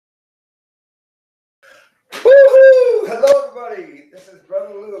everybody. This is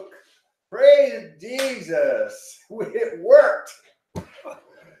Brother Luke. Praise Jesus. It worked.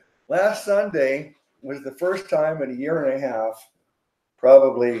 Last Sunday was the first time in a year and a half,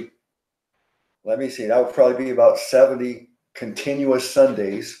 probably, let me see, that would probably be about 70 continuous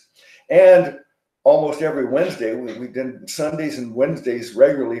Sundays. And almost every Wednesday, we did Sundays and Wednesdays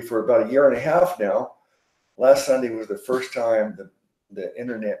regularly for about a year and a half now. Last Sunday was the first time the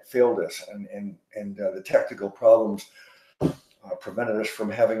internet failed us and the technical problems prevented us from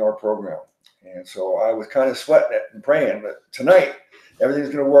having our program. And so I was kind of sweating it and praying that tonight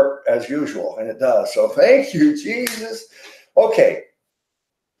everything's going to work as usual, and it does. So thank you, Jesus. Okay.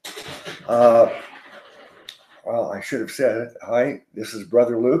 Well, I should have said it. Hi, this is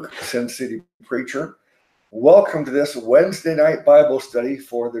Brother Luke, Sin City Preacher. Welcome to this Wednesday night Bible study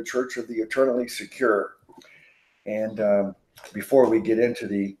for the Church of the Eternally Secure. And before we get into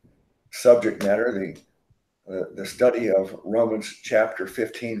the subject matter, the study of Romans chapter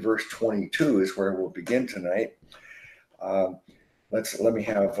 15, verse 22 is where we'll begin tonight. Let me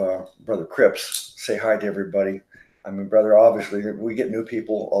have Brother Cripps say hi to everybody. I mean, brother, obviously we get new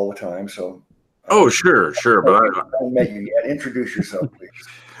people all the time, so. Sure, but I haven't met you yet. Introduce yourself, please.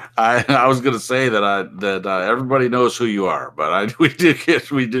 I was going to say that everybody knows who you are, but we do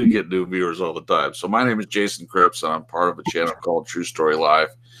get new viewers all the time. So my name is Jason Cripps, and I'm part of a channel called True Story Live.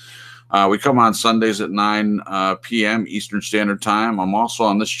 We come on Sundays at 9 p.m. Eastern Standard Time. I'm also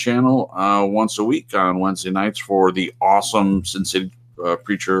on this channel once a week on Wednesday nights for the awesome Sin City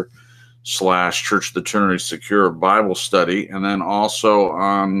Preacher / Church of the Eternally Secure Bible study, and then also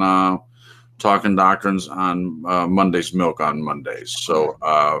on Talking Doctrines on Monday's Milk on Mondays. So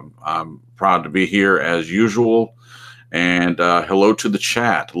I'm proud to be here as usual. And hello to the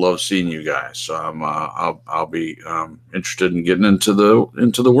chat. Love seeing you guys. So I'll be interested in getting into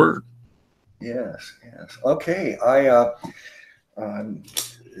the word. Yes. Okay.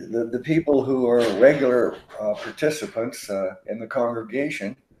 The people who are regular participants in the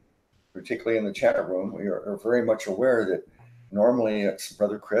congregation, particularly in the chat room, we are very much aware that normally it's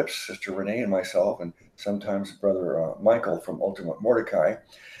Brother Cripps, Sister Renee, and myself, and sometimes Brother Michael from Ultimate Mordecai.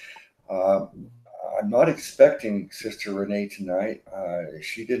 I'm not expecting Sister Renee tonight.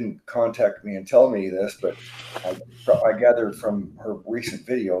 She didn't contact me and tell me this, but I gathered from her recent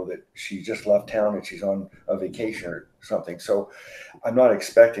video that she just left town and she's on a vacation or something. So I'm not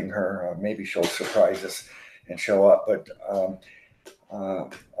expecting her. Maybe she'll surprise us and show up. But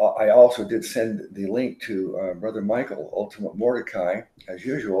I also did send the link to Brother Michael, Ultimate Mordecai, as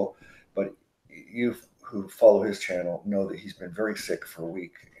usual. But you who follow his channel know that he's been very sick for a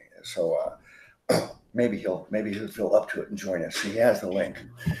week. So maybe he'll feel up to it and join us. He has the link.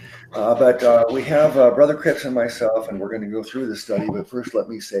 But we have Brother Cripps and myself, and we're going to go through the study. But first, let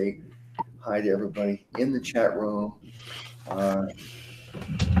me say hi to everybody in the chat room.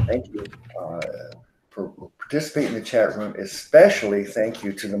 Thank you for participating in the chat room. Especially thank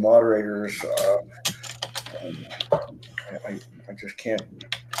you to the moderators. I just can't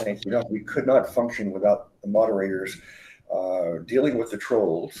thank you enough. We could not function without the moderators dealing with the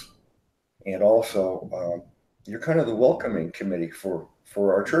trolls. And also, you're kind of the welcoming committee for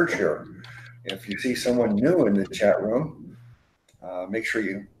our church here. If you see someone new in the chat room, make sure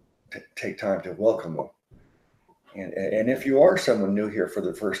you take time to welcome them. And if you are someone new here for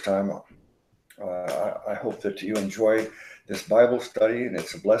the first time, I hope that you enjoy this Bible study and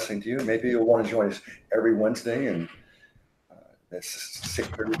it's a blessing to you. Maybe you'll want to join us every Wednesday, and that's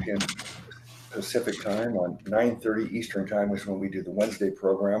 6:30 p.m. Pacific time on 9:30 Eastern time is when we do the Wednesday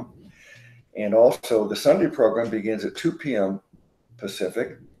program. And also the Sunday program begins at 2 p.m.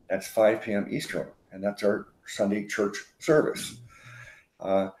 Pacific. That's 5 p.m. Eastern. And that's our Sunday church service.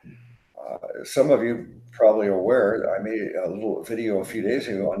 Some of you probably are aware that I made a little video a few days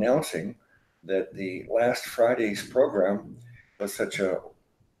ago announcing that the last Friday's program was such a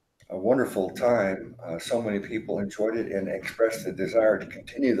wonderful time. So many people enjoyed it and expressed the desire to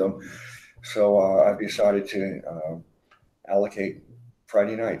continue them. So I've decided to allocate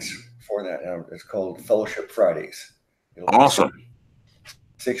Friday nights for that. It's called Fellowship Fridays. Awesome.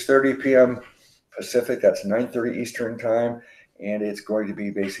 6:30 p.m. Pacific. That's 9:30 Eastern time, and it's going to be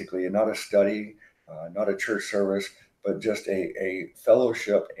basically not a study, not a church service, but just a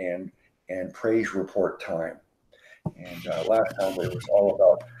fellowship and praise report time. And last time it was all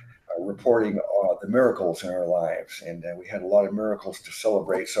about reporting the miracles in our lives, and we had a lot of miracles to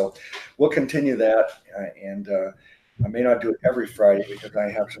celebrate. So we'll continue that, and I may not do it every Friday because I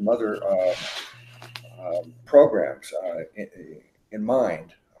have some other programs in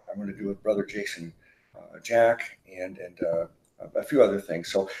mind. I'm going to do with Brother Jason Jack and a few other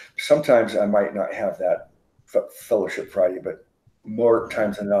things. So sometimes I might not have that Fellowship Friday, but more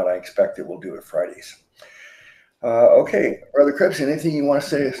times than not, I expect that we'll do it Fridays. Okay, Brother Cripps, anything you want to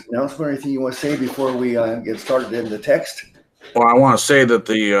say, announcement, or anything you want to say before we get started in the text? Well, I want to say that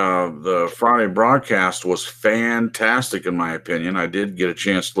the Friday broadcast was fantastic, in my opinion. I did get a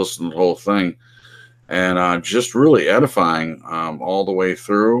chance to listen to the whole thing, and just really edifying all the way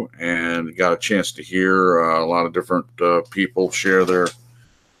through, and got a chance to hear a lot of different people share their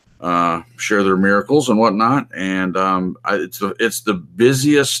miracles and whatnot. And it's the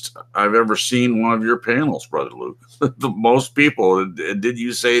busiest I've ever seen one of your panels, Brother Luke. The most people. Did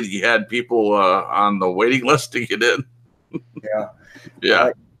you say that you had people on the waiting list to get in?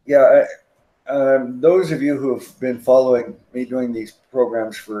 Yeah. Those of you who have been following me doing these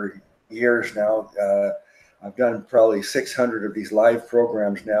programs for years now, I've done probably 600 of these live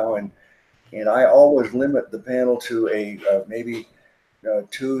programs now, and I always limit the panel to maybe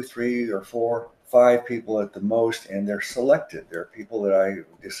 2, 3, or 4, 5 people at the most, and they're selected. They're people that I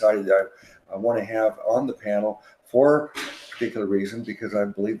decided that I want to have on the panel for a particular reason, because I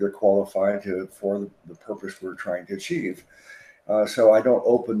believe they're qualified for the purpose we're trying to achieve. So I don't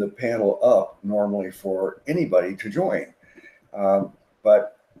open the panel up normally for anybody to join.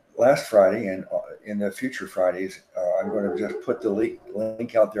 But last Friday and in the future Fridays, I'm going to just put the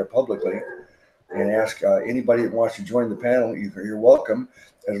link out there publicly and ask anybody that wants to join the panel, you're welcome,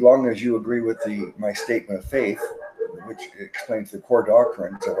 as long as you agree with my statement of faith, which explains the core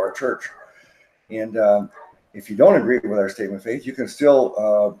doctrines of our church. And if you don't agree with our statement of faith, you can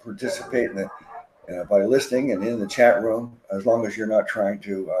still participate in by listening and in the chat room, as long as you're not trying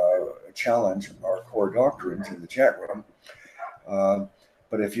to challenge our core doctrines in the chat room.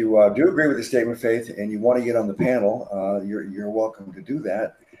 But if you do agree with the statement of faith and you want to get on the panel, you're welcome to do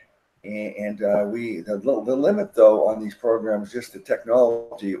that. And the limit, though, on these programs, just the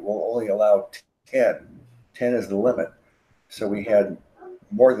technology, will only allow 10. 10 is the limit. So we had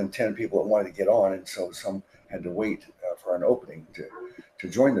more than 10 people that wanted to get on, and so some had to wait for an opening to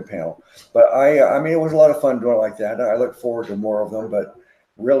join the panel. But I mean, it was a lot of fun doing it like that. I look forward to more of them, but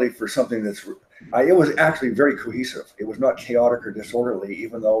really for something it was actually very cohesive. It was not chaotic or disorderly,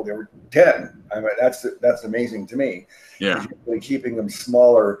 even though there were 10. I mean, that's amazing to me. Yeah. Keeping them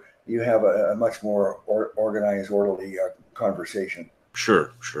smaller, you have a much more organized, orderly conversation.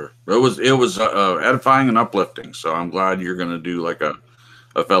 Sure. It was edifying and uplifting. So I'm glad you're going to do like a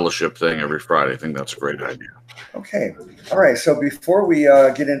fellowship thing every Friday. I think that's a great idea. Okay. All right. So before we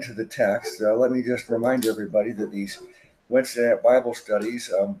get into the text, let me just remind everybody that these Wednesday night Bible studies,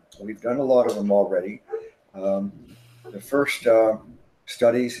 we've done a lot of them already. The first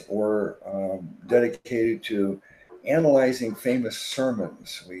studies were dedicated to analyzing famous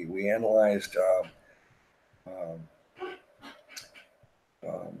sermons. We analyzed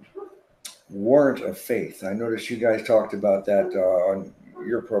Warrant of Faith. I noticed you guys talked about that on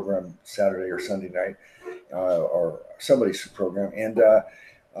your program Saturday or Sunday night, or somebody's program. And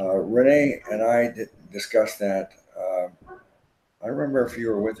Renee and I discussed that. I remember if you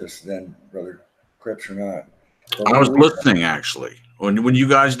were with us then, Brother Cripps, or not. I was listening, actually. When you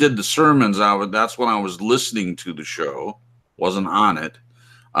guys did the sermons, that's when I was listening to the show. Wasn't on it.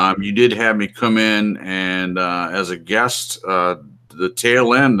 You did have me come in and as a guest, the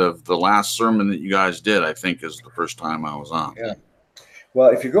tail end of the last sermon that you guys did, I think, is the first time I was on. Yeah.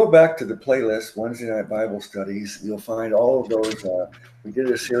 Well, if you go back to the playlist, Wednesday Night Bible Studies, you'll find all of those. We did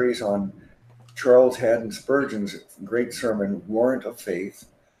a series on Charles Haddon Spurgeon's great sermon, Warrant of Faith,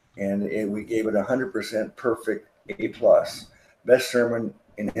 and we gave it 100% perfect A+, best sermon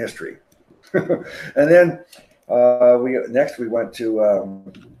in history. And then we went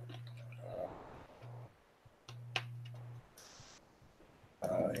to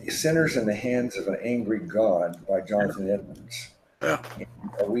Sinners in the Hands of an Angry God by Jonathan Edmonds. Yeah.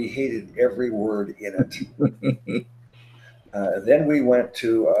 And we hated every word in it. Then we went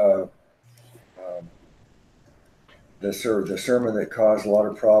to the sermon that caused a lot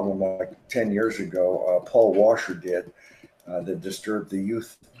of problem like 10 years ago. Paul Washer did that disturbed the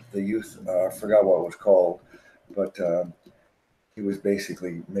youth. I forgot what it was called, but he was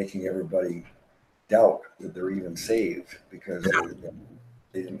basically making everybody doubt that they're even saved because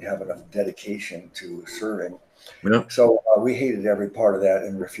they didn't have enough dedication to serving. Yeah. So we hated every part of that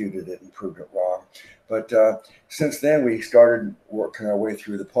and refuted it and proved it wrong. But since then, we started working our way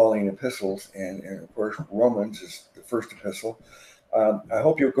through the Pauline epistles, and of course, Romans is the first epistle. I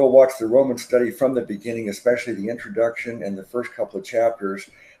hope you'll go watch the Roman study from the beginning, especially the introduction and the first couple of chapters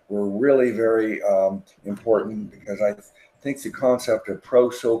were really very important, because I think the concept of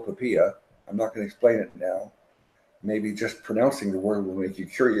prosopopia, I'm not going to explain it now, maybe just pronouncing the word will make you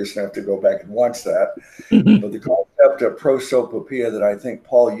curious enough to go back and watch that. But the concept of prosopopoeia that I think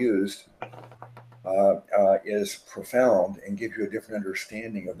Paul used is profound and gives you a different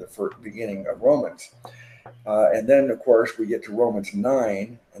understanding of the first beginning of Romans. And then, of course, we get to Romans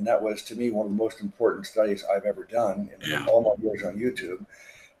 9, and that was, to me, one of the most important studies I've ever done in all my years on YouTube,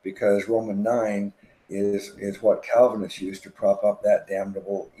 because Romans 9 is what Calvinists used to prop up that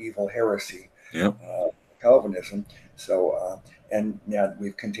damnable evil heresy, Calvinism. So, and now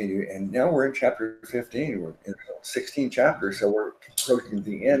we've continued, and now we're in chapter 15. We're in 16 chapters, so we're approaching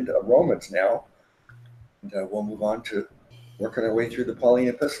the end of Romans now. And we'll move on to working our way through the Pauline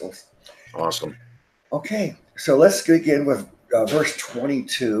epistles. Awesome. Okay, so let's begin with verse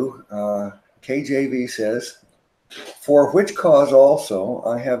 22. KJV says, "For which cause also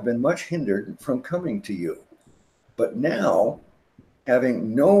I have been much hindered from coming to you. But now,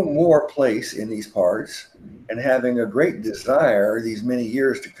 having no more place in these parts, and having a great desire these many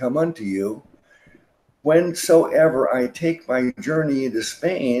years to come unto you, whensoever I take my journey into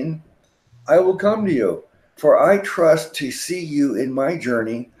Spain, I will come to you. For I trust to see you in my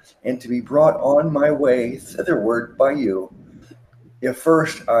journey, and to be brought on my way thitherward by you, if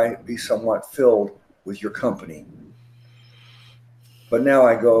first I be somewhat filled with your company. But now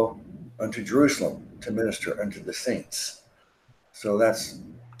I go unto Jerusalem to minister unto the saints." So that's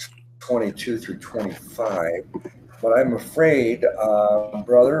 22 through 25. But I'm afraid,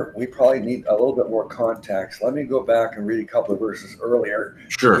 brother, we probably need a little bit more context. Let me go back and read a couple of verses earlier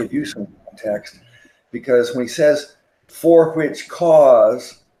to give you some context. Because when he says, "for which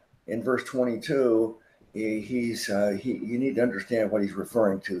cause," in verse 22, you need to understand what he's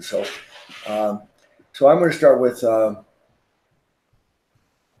referring to. So, I'm going to start with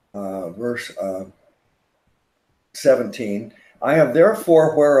verse 17. "I have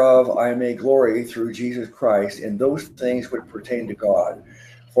therefore whereof I may glory through Jesus Christ in those things which pertain to God.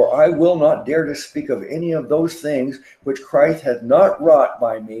 For I will not dare to speak of any of those things which Christ hath not wrought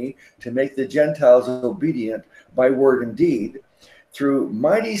by me, to make the Gentiles obedient by word and deed, through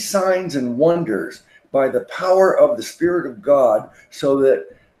mighty signs and wonders, by the power of the Spirit of God, so that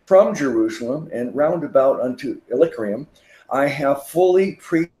from Jerusalem and round about unto Illyricum I have fully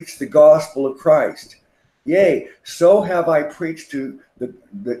preached the gospel of Christ. Yea, so have I preached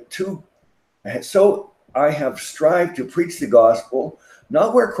so I have strived to preach the gospel,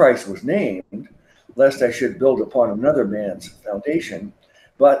 not where Christ was named, lest I should build upon another man's foundation,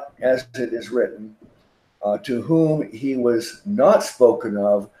 but as it is written, to whom he was not spoken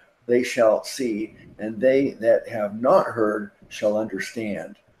of, they shall see, and they that have not heard shall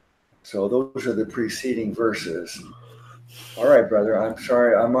understand." So those are the preceding verses. All right, brother. I'm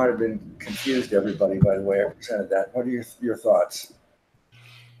sorry. I might have been confused everybody by the way I presented that. What are your thoughts?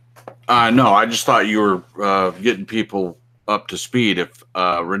 No, I just thought you were getting people up to speed. If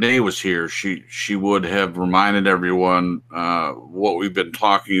Renee was here, she would have reminded everyone what we've been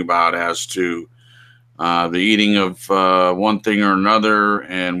talking about as to the eating of one thing or another,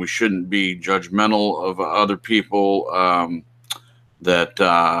 and we shouldn't be judgmental of other people.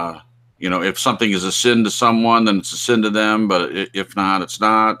 That if something is a sin to someone, then it's a sin to them. But if not, it's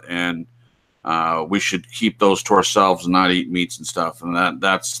not, and we should keep those to ourselves and not eat meats and stuff. And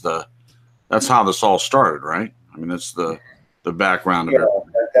that's how this all started, right? I mean, that's the background of it.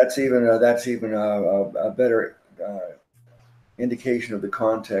 That's even a better indication of the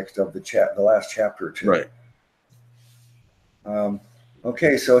context of the last chapter too. Right.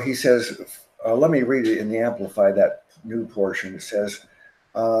 Okay, so he says, let me read it in the Amplified, that new portion. It says,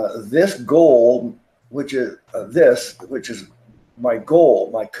 "This goal, which is my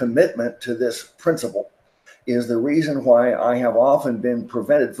goal, my commitment to this principle, is the reason why I have often been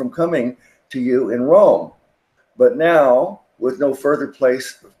prevented from coming to you in Rome. But now, with no further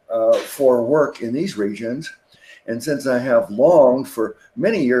place for work in these regions, and since I have longed for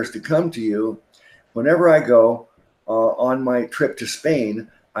many years to come to you, whenever I go on my trip to Spain,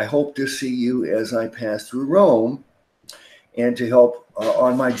 I hope to see you as I pass through Rome, and to help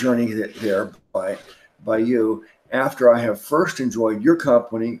on my journey there by you, after I have first enjoyed your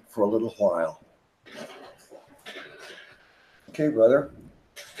company for a little while." Okay, brother.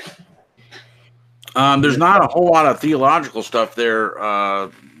 There's not a whole lot of theological stuff there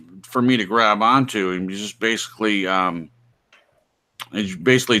for me to grab onto, and you just basically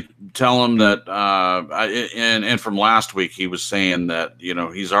tell him that and from last week he was saying that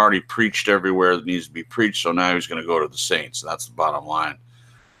he's already preached everywhere that needs to be preached, so now he's going to go to the saints. That's the bottom line.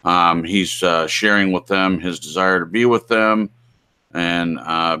 He's sharing with them his desire to be with them and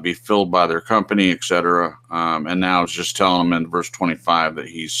be filled by their company, etc. And now it's just telling them in verse 25 that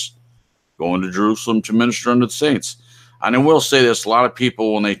he's going to Jerusalem to minister unto the saints. And I will say this: a lot of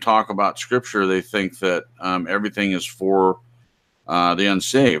people, when they talk about Scripture, they think that everything is for the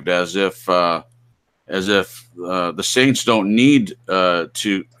unsaved, as if the saints don't need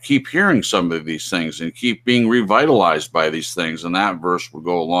to keep hearing some of these things and keep being revitalized by these things. And that verse will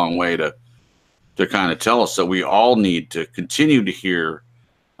go a long way to kind of tell us that we all need to continue to hear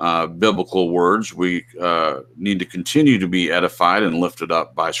biblical words. We need to continue to be edified and lifted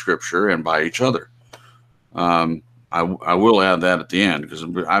up by Scripture and by each other. I will add that at the end, because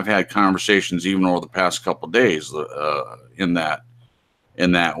I've had conversations even over the past couple of days in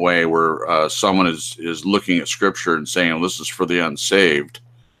that way, where someone is looking at Scripture and saying, well, this is for the unsaved.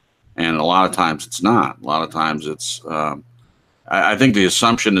 And a lot of times it's not. A lot of times it's, I think the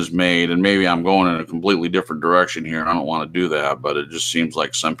assumption is made, and maybe I'm going in a completely different direction here, and I don't want to do that, but it just seems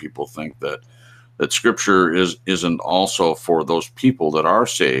like some people think that Scripture isn't also for those people that are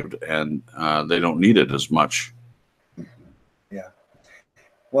saved, and they don't need it as much. Yeah.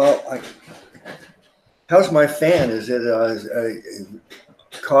 Well, how's my fan? Is it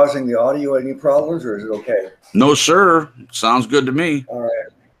causing the audio any problems, or is it okay? No, sir. Sounds good to me. All right.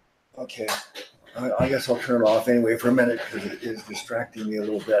 Okay. I guess I'll turn it off anyway for a minute, because it is distracting me a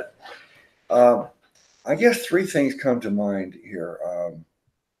little bit. I guess three things come to mind here,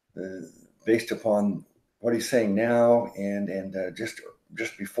 based upon what he's saying now and just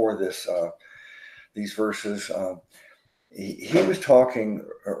before this, these verses. He was talking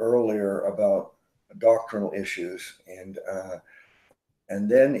earlier about doctrinal issues, and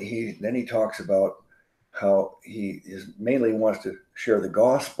then he talks about how he mainly wants to share the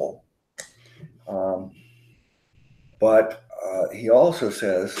gospel, but he also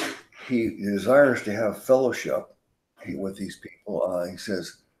says he desires to have fellowship with these people. He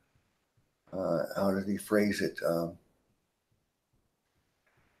says, how did he phrase it?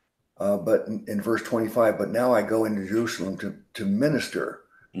 But in verse 25, but now I go into Jerusalem to minister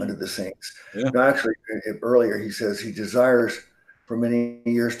unto the saints. Yeah. Now, actually, earlier he says he desires for many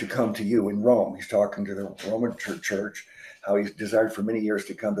years to come to you in Rome. He's talking to the Roman church, how he's desired for many years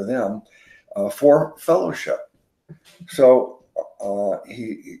to come to them for fellowship. So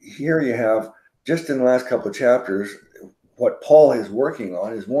here you have, just in the last couple of chapters, what Paul is working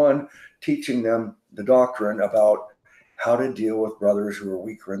on is, one, teaching them the doctrine about how to deal with brothers who are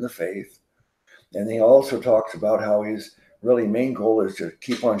weaker in the faith. And he also talks about how his really main goal is to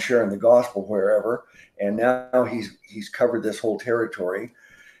keep on sharing the gospel wherever. And now he's covered this whole territory.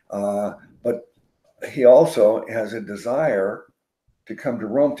 But he also has a desire to come to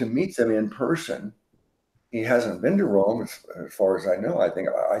Rome to meet them in person. He hasn't been to Rome as far as I know. I think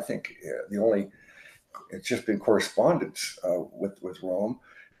it's just been correspondence with Rome.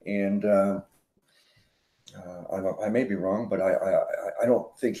 And I may be wrong, but I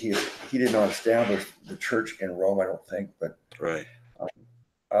don't think he did not establish the church in Rome. I don't think, but right.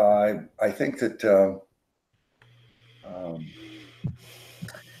 I think that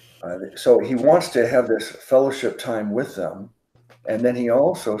so he wants to have this fellowship time with them, and then he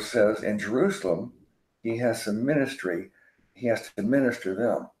also says in Jerusalem he has some ministry. He has to minister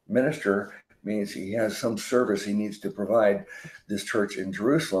them. Minister means he has some service he needs to provide this church in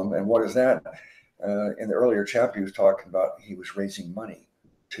Jerusalem. And what is that? In the earlier chapter, he was talking about he was raising money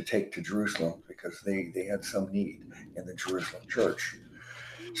to take to Jerusalem because they had some need in the Jerusalem church.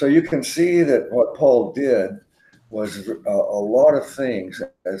 So you can see that what Paul did was a lot of things.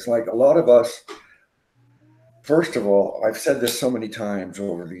 It's like a lot of us, first of all, I've said this so many times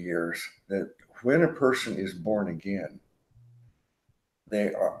over the years, that when a person is born again,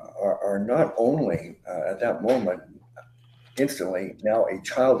 they are not only at that moment instantly now a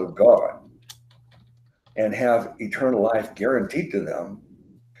child of God and have eternal life guaranteed to them,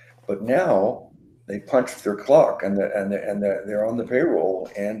 but now they punch their clock and they're on the payroll,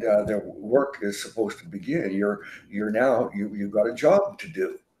 and their work is supposed to begin. You've got a job to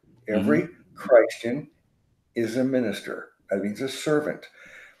do. Every Christian is a minister. That means a servant.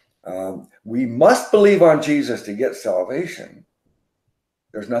 We must believe on Jesus to get salvation.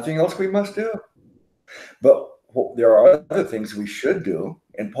 There's nothing else we must do. But there are other things we should do,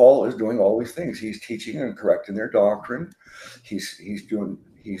 and Paul is doing all these things. He's teaching and correcting their doctrine. He's teaching.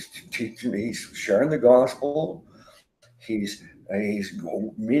 He's sharing the gospel. He's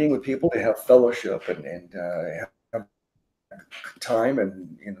meeting with people to have fellowship and have time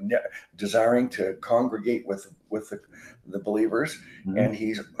and desiring to congregate with the believers. And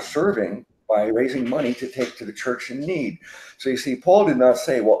he's serving by raising money to take to the church in need. So you see, Paul did not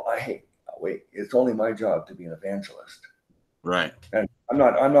say, "Well, wait, it's only my job to be an evangelist." Right. And I'm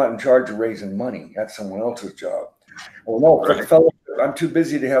not in charge of raising money. That's someone else's job. Well, no, for fellowship I'm too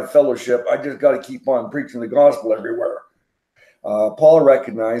busy to have fellowship. I just got to keep on preaching the gospel everywhere. Paul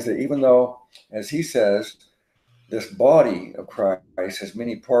recognized that even though, as he says, this body of Christ has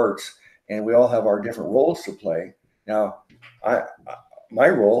many parts, and we all have our different roles to play. Now, my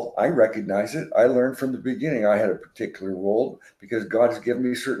role, I recognize it. I learned from the beginning I had a particular role because God has given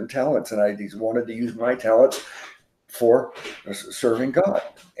me certain talents, and He's wanted to use my talents for serving God.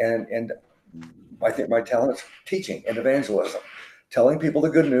 And I think my talent's teaching and evangelism, telling people the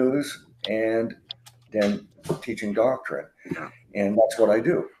good news, and then teaching doctrine. And that's what I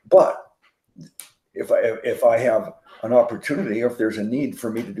do. But if I have an opportunity, or if there's a need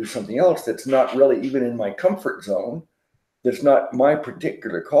for me to do something else that's not really even in my comfort zone, that's not my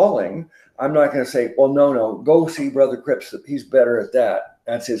particular calling, I'm not going to say, well, no, go see Brother Cripps. He's better at that.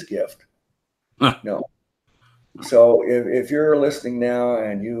 That's his gift. No. So if you're listening now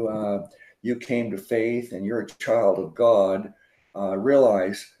and you came to faith and you're a child of God,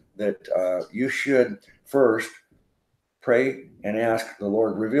 realize that you should first pray and ask the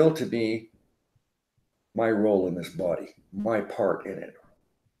Lord, reveal to me my role in this body, my part in it,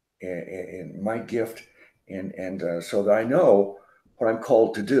 and my gift, and so that I know what I'm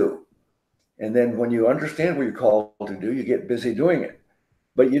called to do. And then when you understand what you're called to do, you get busy doing it.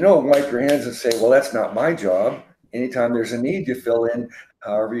 But you don't wipe your hands and say, well, that's not my job. Anytime there's a need, you fill in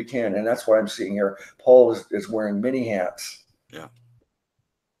however you can. And that's what I'm seeing here. Paul is wearing many hats. Yeah.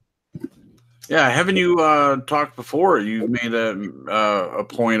 Yeah, haven't you talked before? You've made a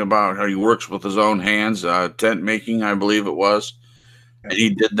point about how he works with his own hands, tent making, I believe it was. And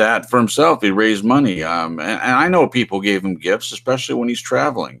he did that for himself. He raised money. And I know people gave him gifts, especially when he's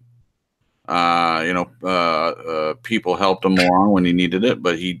traveling. People helped him along when he needed it,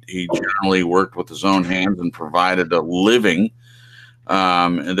 but he generally worked with his own hands and provided a living.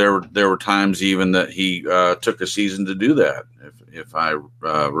 And there were times even that he took a season to do that, if I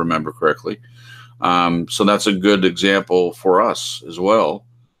remember correctly. So that's a good example for us as well.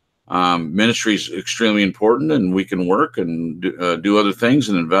 Ministry is extremely important, and we can work and do other things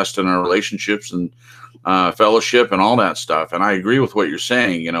and invest in our relationships and fellowship and all that stuff. And I agree with what you're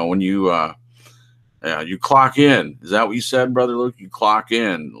saying. You know, when you clock in, is that what you said, Brother Luke? You clock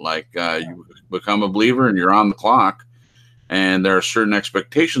in, like you become a believer and you're on the clock, and there are certain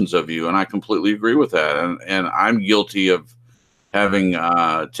expectations of you. And I completely agree with that. And I'm guilty of having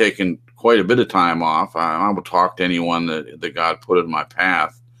taken quite a bit of time off. I will talk to anyone that God put in my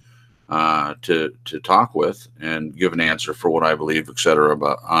path to talk with and give an answer for what I believe, etc.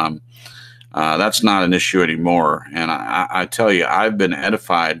 But that's not an issue anymore. And I tell you, I've been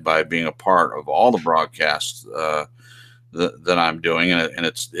edified by being a part of all the broadcasts that I'm doing. And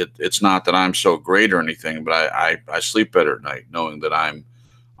it's not that I'm so great or anything, but I sleep better at night knowing that I'm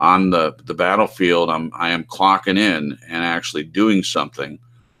on the battlefield. I am clocking in and actually doing something,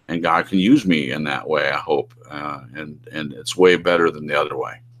 and God can use me in that way, I hope. And it's way better than the other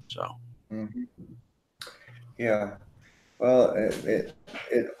way. So. Mm-hmm. Yeah. Well,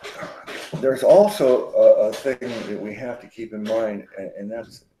 there's also a thing that we have to keep in mind, and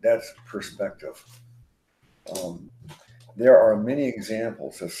that's perspective. There are many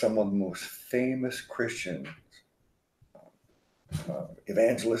examples of some of the most famous Christian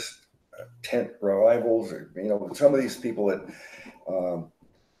evangelists, tent revivals, or some of these people that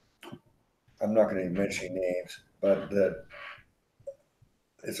I'm not going to mention names, but that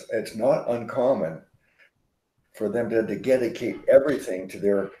it's not uncommon for them to dedicate everything to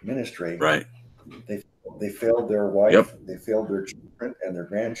their ministry. Right. They failed their wife, yep. They failed their children and their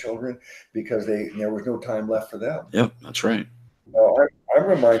grandchildren because there was no time left for them. Yep, that's right. I'm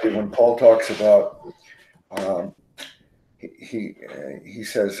reminded when Paul talks about he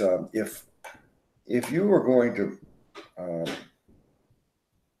says if you were going to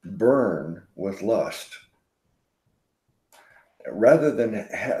burn with lust, rather than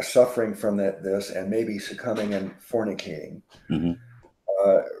suffering from this and maybe succumbing and fornicating, mm-hmm.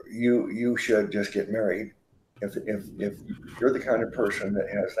 You should just get married. If you're the kind of person that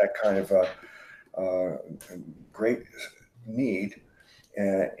has that kind of a great need,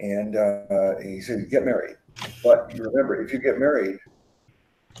 and he said, get married. But you remember, if you get married,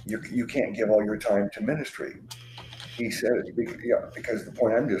 you can't give all your time to ministry. He said, because the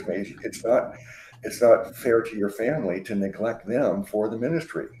point I'm just making, it's not fair to your family to neglect them for the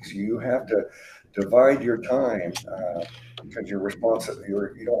ministry. So you have to divide your time because you're responsible.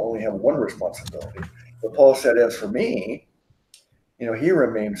 You don't only have one responsibility. But Paul said, as for me, he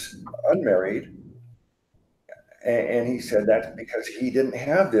remains unmarried. And he said that because he didn't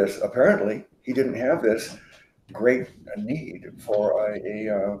have this, apparently, he didn't have this great need for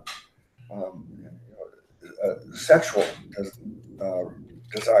sexual uh,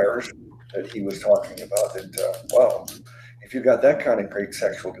 desires that he was talking about. That well, if you got that kind of great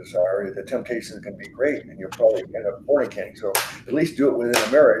sexual desire, the temptation is going to be great, and you'll probably end up fornicating. So at least do it within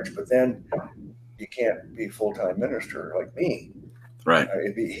a marriage, but then you can't be a full-time minister like me. Right.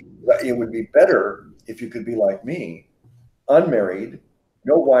 It would be better if you could be like me, unmarried,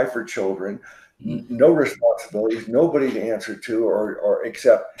 no wife or children, no responsibilities, nobody to answer to, or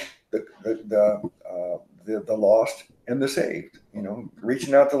except the lost and the saved. You know,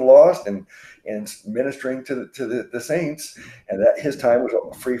 reaching out to the lost and ministering to the saints, and that his time was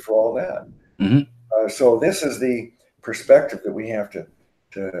free for all that. Mm-hmm. So this is the perspective that we have to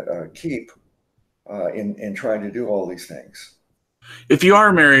keep in trying to do all these things. If you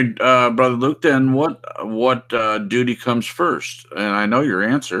are married, Brother Luke, then what duty comes first? And I know your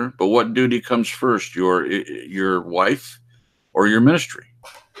answer, but what duty comes first? Your wife or your ministry?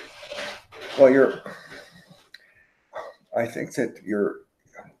 Well, I think that your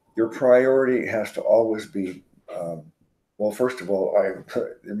priority has to always be. Well, first of all, it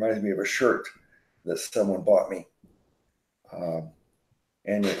reminds me of a shirt that someone bought me,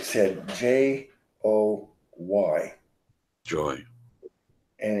 and it said JOY. Joy.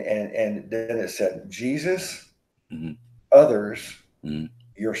 And then it said Jesus, mm-hmm. others, mm-hmm.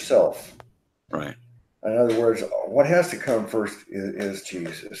 yourself. Right. In other words, what has to come first is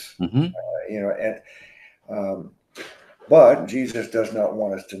Jesus. Mm-hmm. But Jesus does not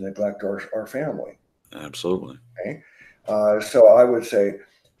want us to neglect our family. Absolutely. Okay. So I would say,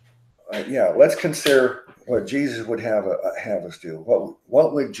 let's consider what Jesus would have us do.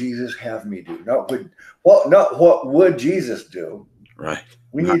 What would Jesus have me do? Not what would Jesus do. Right.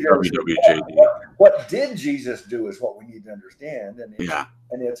 We need to understand what did Jesus do is what we need to understand,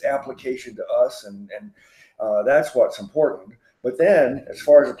 and its application to us, and that's what's important. But then, as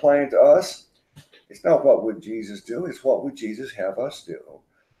far as applying to us, it's not what would Jesus do; it's what would Jesus have us do,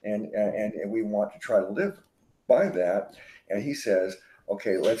 and we want to try to live by that. And he says,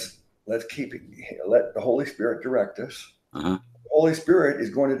 okay, let's keep it. Let the Holy Spirit direct us. Uh-huh. The Holy Spirit is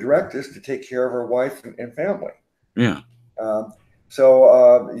going to direct us to take care of our wife and family. Yeah.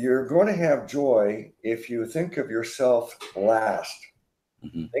 So you're going to have joy if you think of yourself last.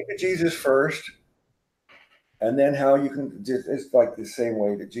 Mm-hmm. Think of Jesus first, and then how you can. It's like the same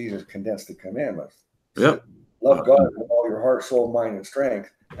way that Jesus condensed the commandments. Yep. Love God with all your heart, soul, mind, and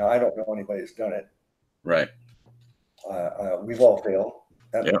strength. Now, I don't know anybody that's done it. Right. We've all failed.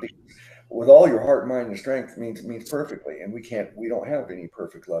 Yep. With all your heart, mind, and strength means perfectly, and we don't have any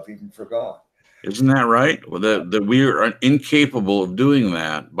perfect love even for God. Isn't that right? Well, that we are incapable of doing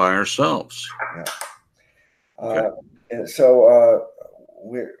that by ourselves. Yeah. Okay. And so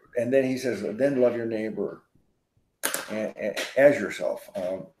and then he says, then love your neighbor and as yourself.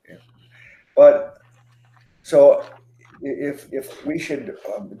 But so if we should,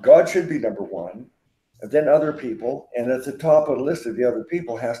 God should be number one, then other people, and at the top of the list of the other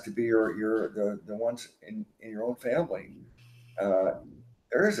people has to be the ones in your own family.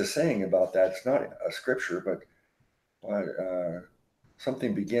 There is a saying about that. It's not a scripture, but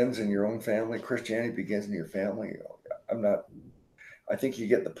something begins in your own family. Christianity begins in your family. I think you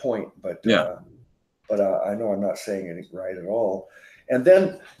get the point, but I know I'm not saying it right at all. And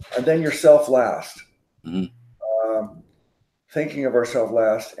then yourself last. Mm-hmm. Thinking of ourselves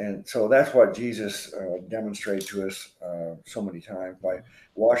last, and so that's what Jesus demonstrated to us so many times by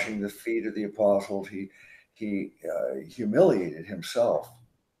washing the feet of the apostles. He humiliated himself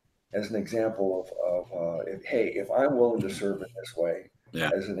as an example of if I'm willing to serve in this way,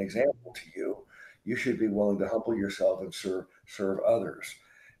 as an example to you, you should be willing to humble yourself and serve others,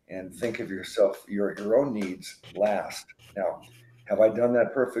 and think of yourself, your own needs last. Now, have I done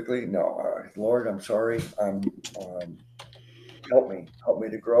that perfectly? No. Lord, I'm sorry. Help me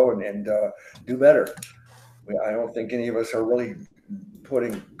to grow and do better. I don't think any of us are really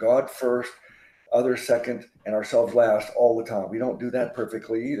putting God first, others second, and ourselves last all the time. We don't do that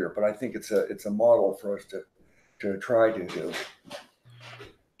perfectly either, but I think it's a model for us to try to do.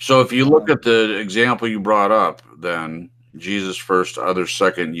 So if you look at the example you brought up, then Jesus first, others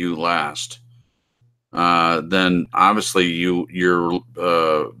second, you last. Then obviously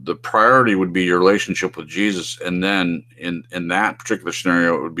the priority would be your relationship with Jesus, and then in that particular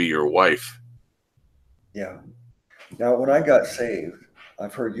scenario, it would be your wife. Yeah. Now, when I got saved,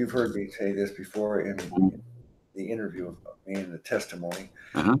 you've heard me say this before in the interview of me and the testimony.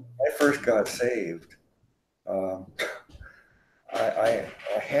 Uh-huh. When I first got saved, I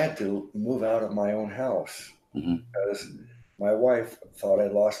had to move out of my own house because my wife thought I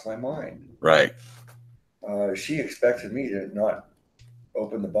lost my mind. Right. She expected me to not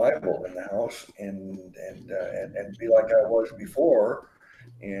open the Bible in the house and be like I was before,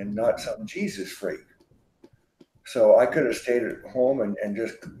 and not some Jesus freak. So I could have stayed at home and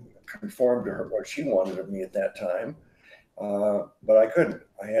just conformed to her what she wanted of me at that time, but I couldn't.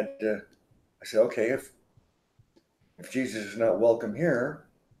 I had to. I said, okay, if Jesus is not welcome here,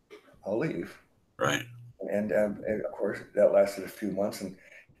 I'll leave. Right. And of course that lasted a few months,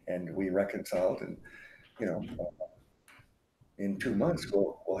 and we reconciled, and you know, in 2 months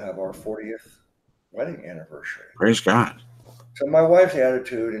we'll have our 40th wedding anniversary. Praise God. So my wife's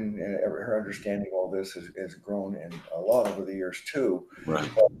attitude and her understanding of all this has grown and a lot over the years too. Right.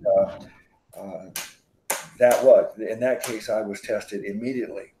 But that was, in that case, I was tested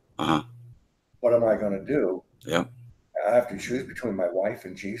immediately. Uh-huh. What am I going to do? Yeah. I have to choose between my wife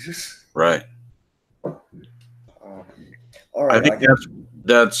and Jesus. Right. All right. I think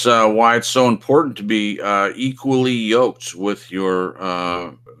that's why it's so important to be equally yoked with your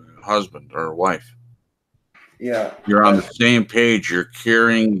husband or wife. Yeah. You're on the same page. You're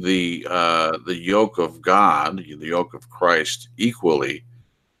carrying the yoke of God, the yoke of Christ equally,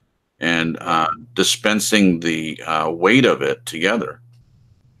 and dispensing the weight of it together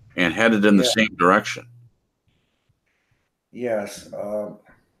and headed in the same direction. Yes.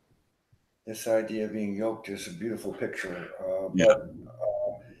 This idea of being yoked is a beautiful picture. Yeah. But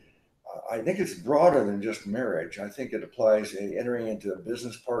I think it's broader than just marriage. I think it applies to entering into a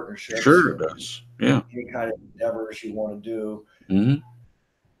business partnership. Sure it does. Yeah. Any kind of endeavors you want to do. Mm-hmm.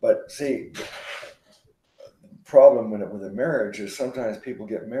 But see, the problem with a marriage is sometimes people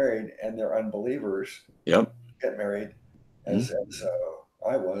get married and they're unbelievers. Yep. Get married, as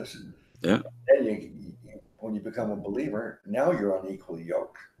I was. Yeah. Then when you become a believer, now you're unequally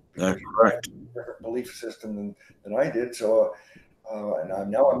yoked. That's correct. You have a different belief system than I did. So, and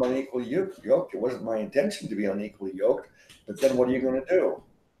I'm unequally yoked. It wasn't my intention to be unequally yoked. But then what are you going to do?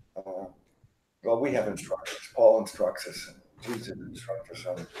 Well, we have instructors. Paul instructs us. And Jesus instructs us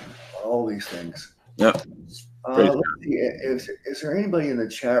on all these things. Yeah. Let's see, is there anybody in the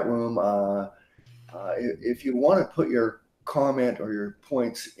chat room? If you want to put your comment or your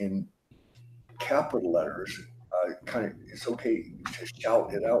points in capital letters, it's okay to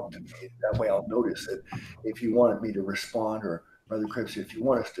shout it out to me. That way I'll notice it. If you wanted me to respond, or Brother Cripps, if you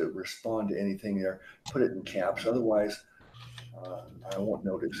want us to respond to anything there, put it in caps. Otherwise, I won't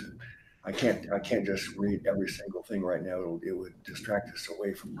notice it. I can't just read every single thing right now. It would distract us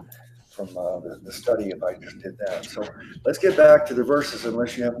away from the study if I just did that. So let's get back to the verses,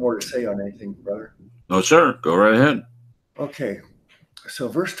 unless you have more to say on anything, brother. No, sir. Go right ahead. Okay. So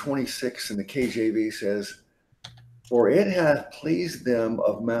verse 26 in the KJV says, "For it hath pleased them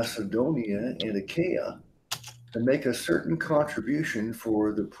of Macedonia and Achaia to make a certain contribution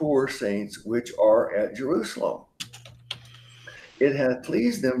for the poor saints which are at Jerusalem. It hath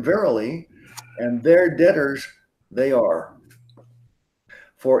pleased them verily, and their debtors they are.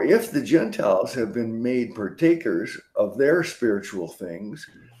 For if the Gentiles have been made partakers of their spiritual things,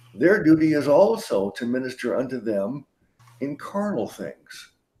 their duty is also to minister unto them in carnal things."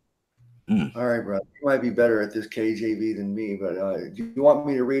 All right, brother. You might be better at this KJV than me, but do you want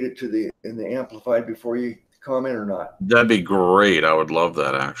me to read it in the Amplified before you comment or not? That'd be great. I would love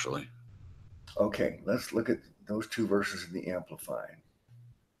that, actually. Okay, let's look at those two verses in the Amplified.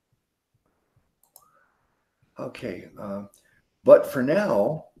 Okay, but for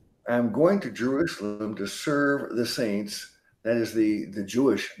now, I'm going to Jerusalem to serve the saints, that is the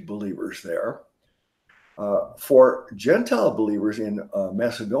Jewish believers there. For Gentile believers in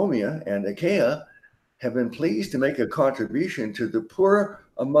Macedonia and Achaia have been pleased to make a contribution to the poor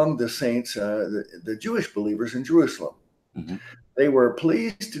among the saints, the Jewish believers in Jerusalem. Mm-hmm. They were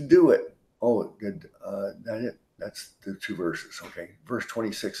pleased to do it. Oh, good. That's the two verses. Okay, verse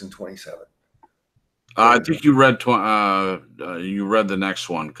 26 and 27. I think you read the next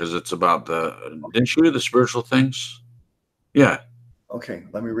one, because it's about didn't you read the spiritual things? Yeah. Okay,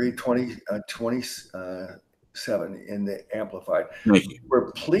 let me read 27 in the Amplified. Thank you.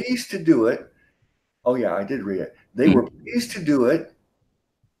 We're pleased to do it. Oh yeah, I did read it. They were pleased to do it,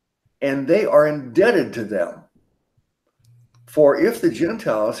 and they are indebted to them. For if the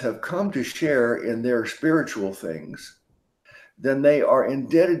Gentiles have come to share in their spiritual things, then they are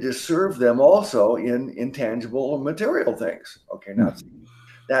indebted to serve them also in intangible and material things. Okay, now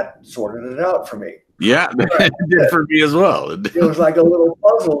that sorted it out for me. Yeah, it did for me as well. It was like a little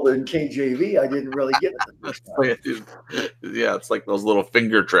puzzle in KJV. I didn't really get it the first time. Yeah, it's like those little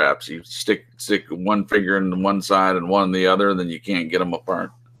finger traps. You stick one finger in one side and one in the other, and then you can't get them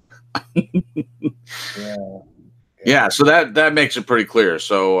apart. Yeah. Yeah, so that makes it pretty clear.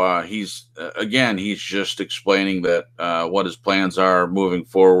 So he's again, he's just explaining that what his plans are moving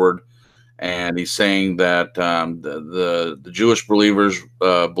forward, and he's saying that the Jewish believers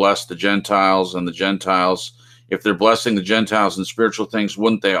bless the Gentiles, and the Gentiles, if they're blessing the Gentiles in spiritual things,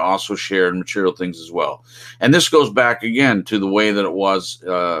 wouldn't they also share in material things as well? And this goes back again to the way that it was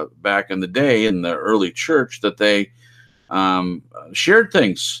back in the day in the early church, that they shared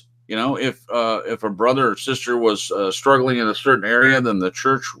things. You know, if a brother or sister was struggling in a certain area, then the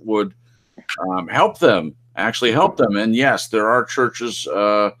church would help them, actually help them. And yes, there are churches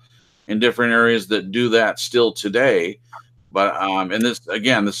in different areas that do that still today. But and this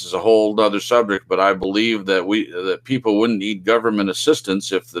again, this is a whole other subject. But I believe that people wouldn't need government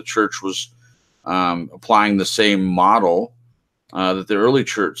assistance if the church was applying the same model that the early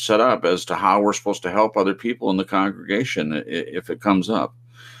church set up as to how we're supposed to help other people in the congregation if it comes up.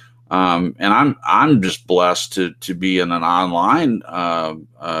 And I'm just blessed to be in an online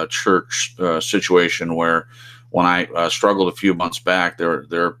church situation where, when I struggled a few months back, there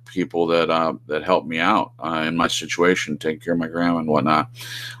are people that helped me out in my situation, taking care of my grandma and whatnot.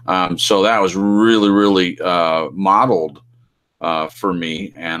 So that was really modeled for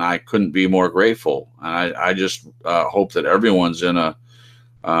me, and I couldn't be more grateful. And I just hope that everyone's in a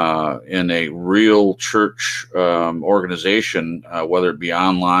real church organization, whether it be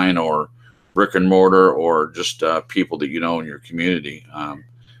online or brick and mortar, or just people that you know in your community.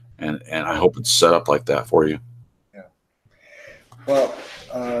 And I hope it's set up like that for you. Yeah. Well,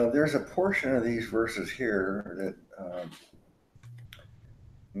 there's a portion of these verses here that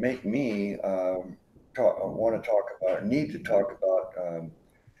make me want to talk about, need to talk about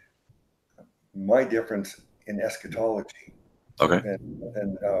my difference in eschatology. Okay.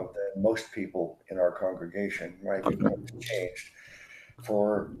 Than most people in our congregation. My viewpoint has changed.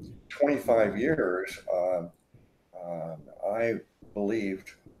 For 25 years, I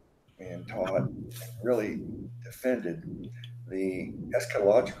believed and taught and really defended the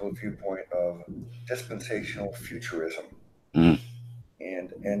eschatological viewpoint of dispensational futurism. Mm.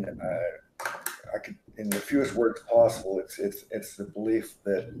 And I could, in the fewest words possible, it's the belief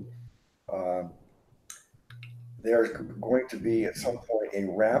that there's going to be at some point a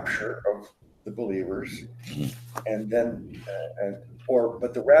rapture of the believers, and then,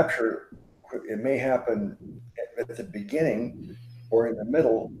 but the rapture, it may happen at the beginning, or in the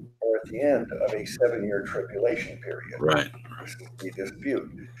middle, or at the end of a 7-year tribulation period. Right. This is the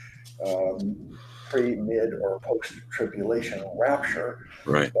dispute. Pre, mid, or post-tribulation rapture.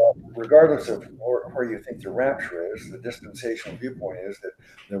 Right. But regardless of where you think the rapture is, the dispensational viewpoint is that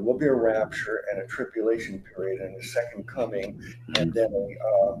there will be a rapture and a tribulation period and a second coming, and then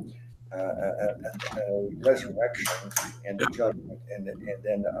a resurrection and a judgment, and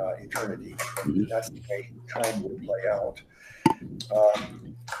then eternity. And that's the way time will play out,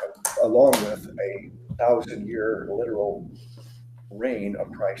 along with a 1,000-year literal reign of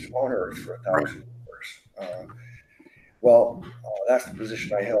Christ on earth for 1,000 years. That's the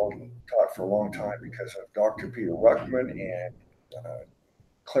position I held and taught for a long time because of Dr. Peter Ruckman and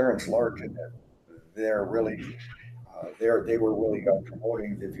Clarence Larkin. They're really, they were really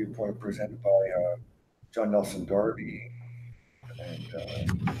promoting the viewpoint presented by John Nelson Darby.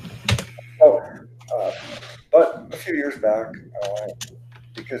 But a few years back,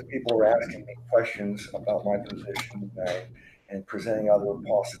 because people were asking me questions about my position and presenting other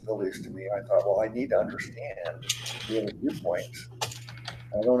possibilities to me, I thought, well, I need to understand the other viewpoints.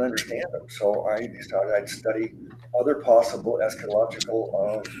 I don't understand them. So I decided I'd study other possible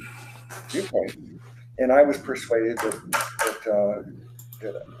eschatological viewpoints. And I was persuaded that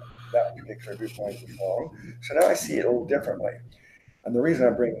particular viewpoint was wrong. So now I see it a little differently. And the reason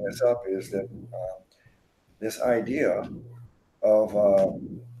I'm bringing this up is that this idea of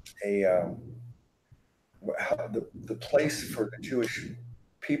the place for the Jewish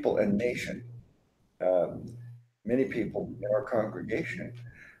people and nation. Many people in our congregation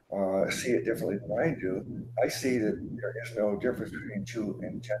see it differently than I do. I see that there is no difference between Jew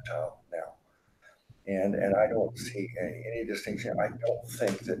and Gentile now. And I don't see any distinction. I don't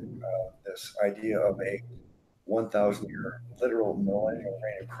think that this idea of a 1,000-year literal millennial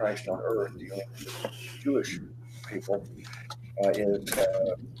reign of Christ on earth dealing with Jewish people is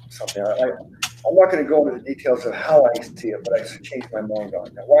something. I'm not going to go into the details of how I see it, but I changed my mind on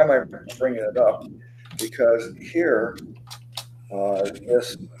it. Now, why am I bringing it up? Because here,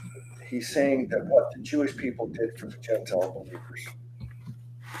 he's saying that what the Jewish people did for the Gentile believers.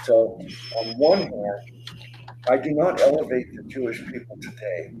 So, on one hand, I do not elevate the Jewish people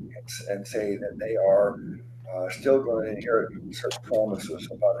today and say that they are still going to inherit certain promises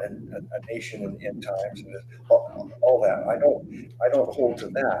about a nation in end times and all that. I don't hold to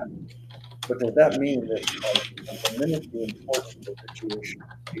that. But does that mean that diminish the importance of the Jewish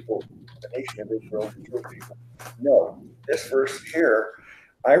people, the nation of Israel, the Jewish people? No. This verse here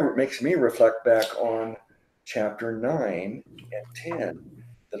makes me reflect back on chapter 9 and 10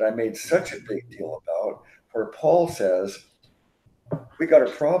 that I made such a big deal about, where Paul says, we got a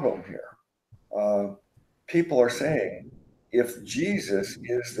problem here. People are saying, if Jesus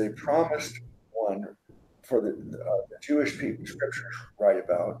is the promised one for the Jewish people scriptures write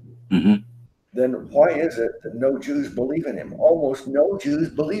about, then why is it that no Jews believe in him? Almost no Jews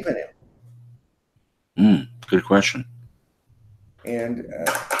believe in him. Good question. And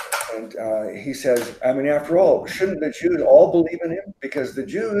he says, I mean, after all, shouldn't the Jews all believe in him? Because the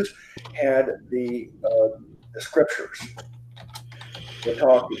Jews had the scriptures, the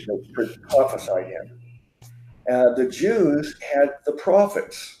talkies that prophesied him. The Jews had the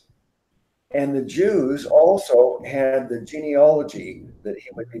prophets, and the Jews also had the genealogy that he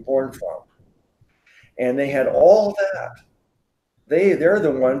would be born from. And they had all that. They're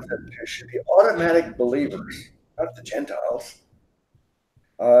the ones that should be automatic believers, not the Gentiles.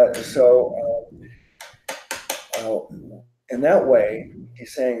 In that way,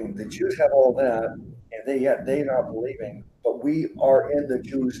 he's saying the Jews have all that, and yet they're not believing. But we are in the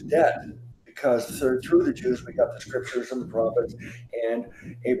Jews' debt, because through the Jews we got the scriptures and the prophets, and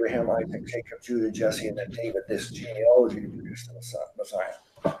Abraham, Isaac, Jacob, Judah, Jesse, and then David. This genealogy to produce the Messiah.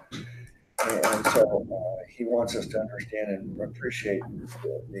 And so he wants us to understand and appreciate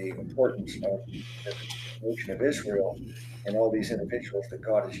the importance of the nation of Israel and all these individuals that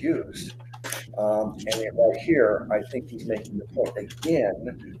God has used. And right here, I think he's making the point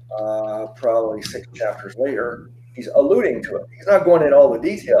again, probably 6 chapters later. He's alluding to it. He's not going into all the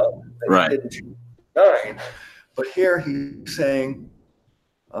detail that he did in 9, but here he's saying,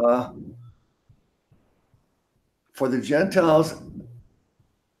 for the Gentiles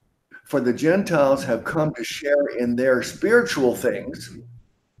have come to share in their spiritual things.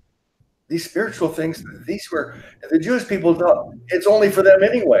 These spiritual things, these were, the Jewish people thought it's only for them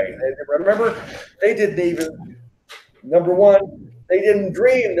anyway. Remember, they didn't even, number one, they didn't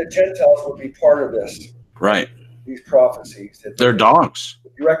dream that Gentiles would be part of this. Right. These prophecies. They're dogs.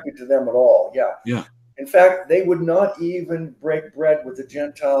 Directed to them at all. Yeah. Yeah. In fact, they would not even break bread with a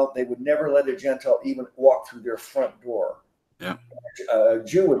Gentile. They would never let a Gentile even walk through their front door. Yeah. A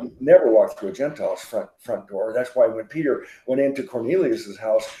Jew would never walk through a Gentile's front door. That's why when Peter went into Cornelius's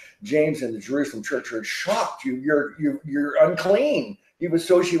house, James and the Jerusalem church were shocked. You're unclean. You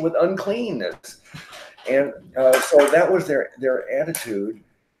associate with uncleanness, and so that was their attitude.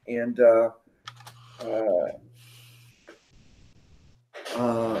 And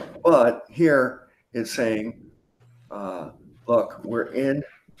but here it's saying, look, we're in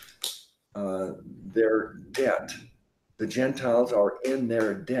their debt. The Gentiles are in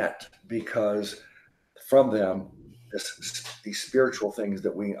their debt because from them, these spiritual things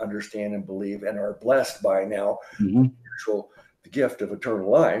that we understand and believe and are blessed by now, the gift of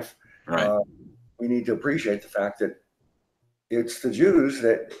eternal life. Right. We need to appreciate the fact that it's the Jews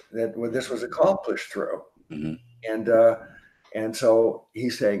that this was accomplished through. And so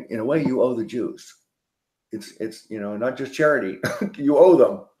he's saying, in a way, you owe the Jews. It's not just charity. You owe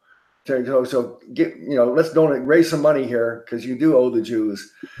them. So get, let's raise some money here, because you do owe the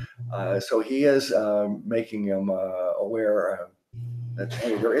Jews. So he is making them aware that,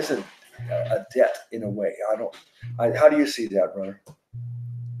 hey, there is a debt in a way. How do you see that, brother?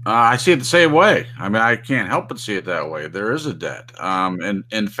 I see it the same way. I mean, I can't help but see it that way. There is a debt. And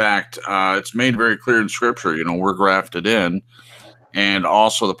in fact, it's made very clear in Scripture, we're grafted in. And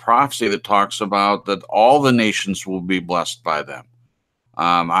also the prophecy that talks about that all the nations will be blessed by them.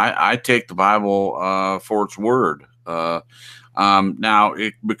 I take the Bible for its word. Now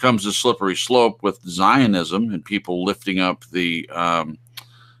it becomes a slippery slope with Zionism and people lifting up the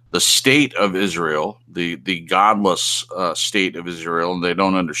state of Israel, the godless state of Israel, and they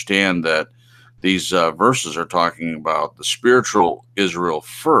don't understand that these verses are talking about the spiritual Israel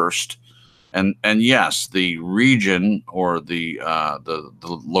first, and yes, the region or the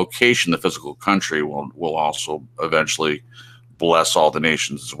location, the physical country will also eventually bless all the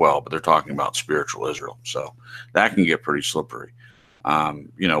nations as well, but they're talking about spiritual Israel, so that can get pretty slippery.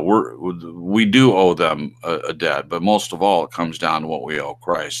 We do owe them a debt, but most of all, it comes down to what we owe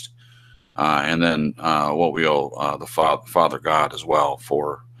Christ, and then what we owe the Father God as well,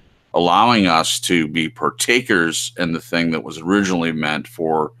 for allowing us to be partakers in the thing that was originally meant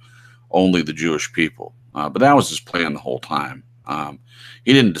for only the Jewish people. But that was his plan the whole time.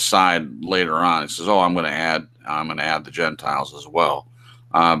 He didn't decide later on. He says, "Oh, I'm going to add the Gentiles as well."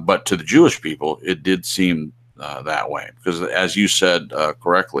 But to the Jewish people, it did seem that way because, as you said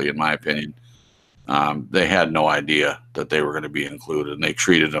correctly, in my opinion, they had no idea that they were going to be included, and they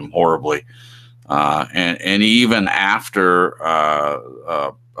treated them horribly. And even after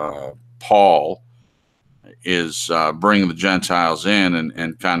Paul is bringing the Gentiles in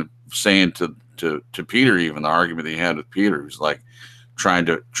and kind of saying to Peter, even the argument that he had with Peter, was like trying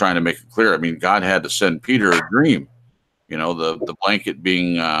to make it clear. I mean, God had to send Peter a dream. You know, the blanket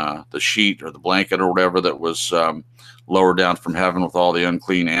being the sheet or the blanket or whatever that was lowered down from heaven with all the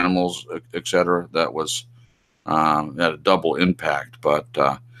unclean animals, etc. That was had a double impact. But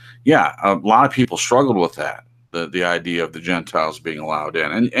yeah, a lot of people struggled with that. The idea of the Gentiles being allowed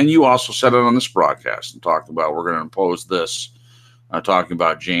in, and you also said it on this broadcast and talked about we're going to impose this, talking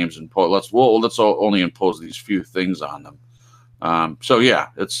about James and Paul. Let's only impose these few things on them. So yeah,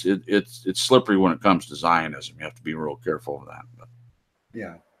 it's slippery when it comes to Zionism. You have to be real careful of that. But.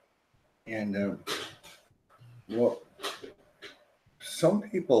 Yeah, and well, some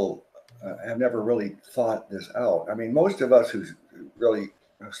people have never really thought this out. I mean, most of us who really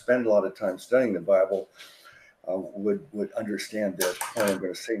spend a lot of time studying the Bible would understand this point I'm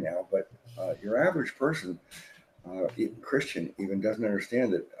going to say now. But your average person, Christian, even doesn't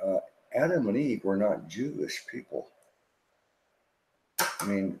understand that Adam and Eve were not Jewish people. I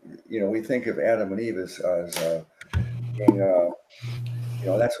mean, we think of Adam and Eve as being,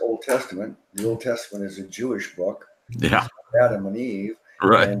 that's Old Testament. The Old Testament is a Jewish book. Yeah. Adam and Eve.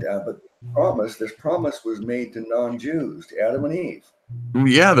 Right. And but this promise was made to non-Jews, to Adam and Eve.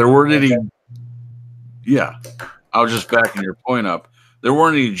 Yeah, there weren't any. Yeah, I was just backing your point up. There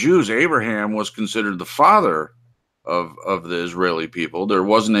weren't any Jews. Abraham was considered the father of the Israeli people. There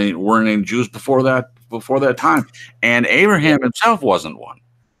weren't any Jews before that time, and Abraham himself wasn't one.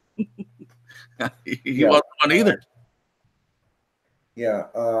 he wasn't one either. Yeah,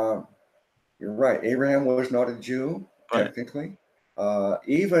 you're right. Abraham was not a Jew, technically. Right.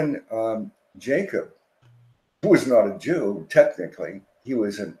 Even Jacob was not a Jew, technically. He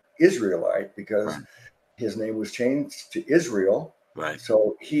was an Israelite because his name was changed to Israel. Right.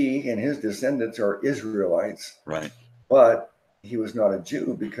 So he and his descendants are Israelites. Right. But he was not a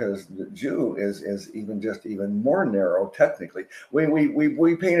Jew because the Jew is even more narrow, technically.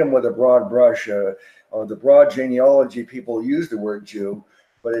 We paint him with a broad brush. The broad genealogy people use the word Jew,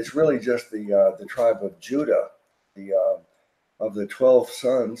 but it's really just the tribe of Judah, of the 12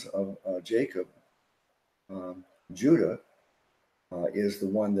 sons of Jacob. Judah is the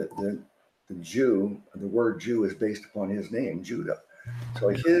one that the word Jew is based upon his name, Judah. So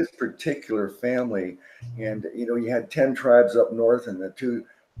his particular family, and you had 10 tribes up north and the 2,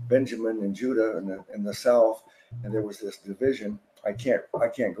 Benjamin and Judah in the south, and there was this division. I can't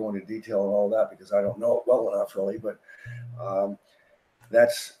go into detail on all that because I don't know it well enough, really. But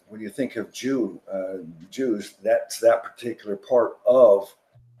that's when you think of Jews, that's that particular part of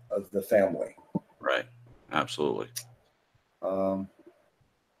the family. Right. Absolutely.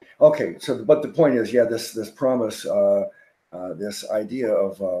 Okay. So, but the point is, this promise, this idea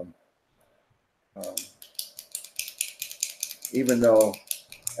of even though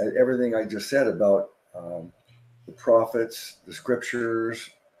everything I just said about the prophets, the scriptures,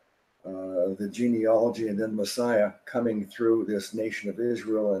 the genealogy, and then Messiah coming through this nation of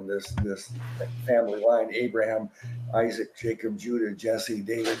Israel and this family line, Abraham, Isaac, Jacob, Judah, Jesse,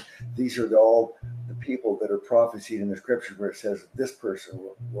 David. These are all the people that are prophesied in the scripture where it says this person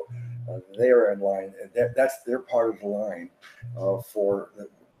they are in line. That's their part of the line for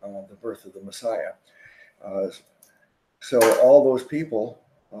the birth of the Messiah. So all those people,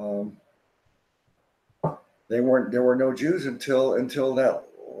 there were no Jews until that,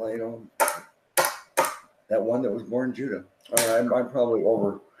 that one that was born Judah. I'm probably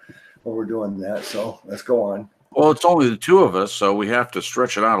overdoing that, so let's go on. Well, it's only the 2 of us, so we have to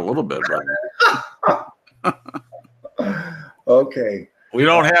stretch it out a little bit, right? Okay. We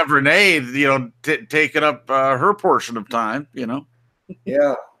don't have Renee, taking up her portion of time,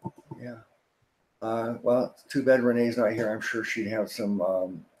 Yeah. Well, it's too bad Renee's not here. I'm sure she'd have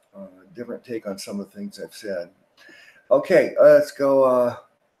some different take on some of the things I've said. Okay, let's go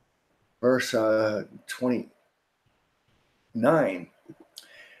verse 29. And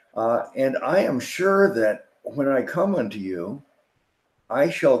I am sure that when I come unto you, I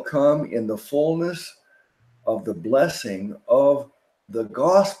shall come in the fullness of the blessing of the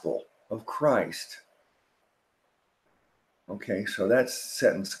gospel of Christ. Okay, so that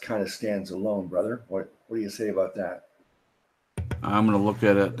sentence kind of stands alone, brother. What do you say about that? I'm going to look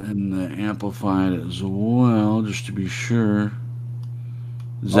at it in the Amplified as well, just to be sure.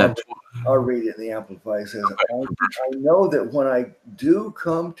 Is I'll, that I'll read it in the Amplified. It says, okay? I know that when I do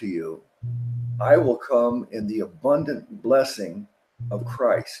come to you, I will come in the abundant blessing of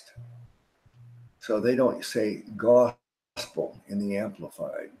Christ. So they don't say gospel in the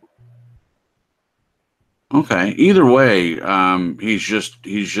Amplified. Okay. Either way, he's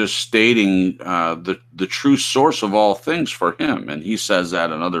just stating the true source of all things for him, and he says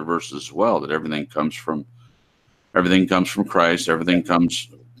that in other verses as well. That everything comes from Christ. Everything comes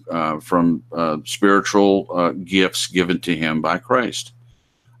from spiritual gifts given to him by Christ.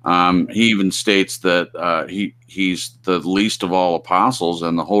 He even states that he's the least of all apostles,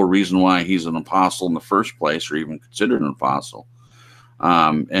 and the whole reason why he's an apostle in the first place, or even considered an apostle.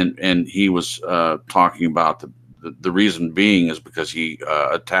 And he was talking about the reason being is because he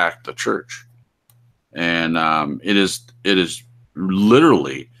attacked the church, and it is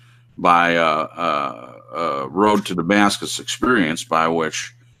literally by road to Damascus experience by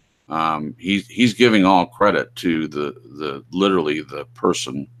which he's giving all credit to the literally the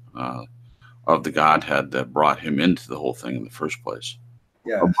person of the Godhead that brought him into the whole thing in the first place.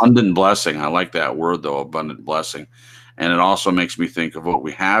 Yes. Abundant blessing. I like that word though, abundant blessing. And it also makes me think of what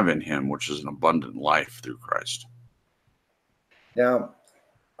we have in him, which is an abundant life through Christ. Now,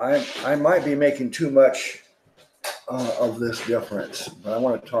 I might be making too much of this difference, but I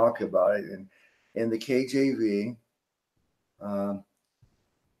want to talk about it. In the KJV, the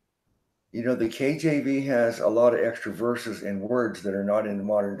KJV has a lot of extra verses and words that are not in the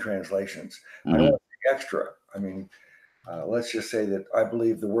modern translations. I don't want to say extra. I mean, let's just say that I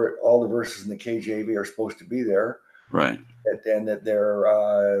believe all the verses in the KJV are supposed to be there, right? And that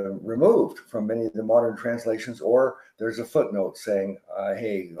they're removed from many of the modern translations, or there's a footnote saying,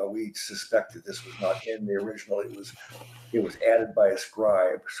 "Hey, we suspect that this was not in the original. It was added by a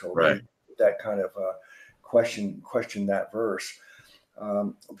scribe." So right. that kind of question that verse.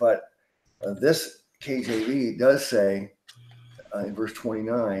 But this KJV does say in verse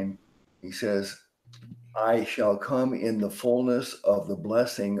 29, he says, I shall come in the fullness of the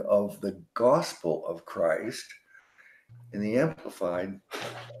blessing of the gospel of Christ. In the Amplified,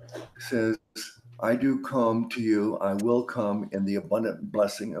 says, I do come to you, I will come in the abundant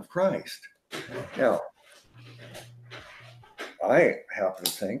blessing of Christ. Now, I happen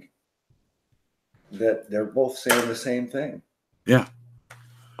to think that they're both saying the same thing. Yeah.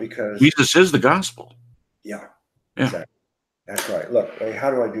 Because Jesus is the gospel. Yeah. Exactly. That's right. Look, hey,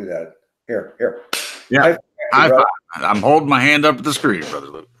 how do I do that? Here. Yeah. I'm holding my hand up at the screen, Brother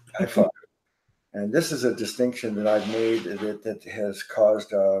Luke. High five. And this is a distinction that I've made that has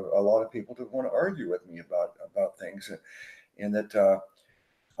caused a lot of people to want to argue with me about things. And that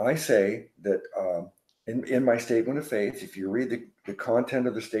I say that in my statement of faith, if you read the content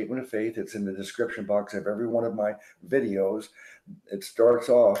of the statement of faith, it's in the description box of every one of my videos. It starts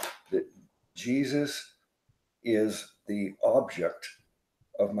off that Jesus is the object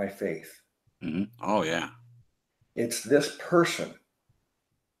of my faith. Mm-hmm. Oh, yeah. It's this person.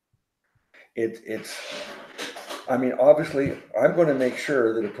 I mean, obviously, I'm going to make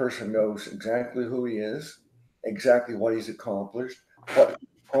sure that a person knows exactly who he is, exactly what he's accomplished, what he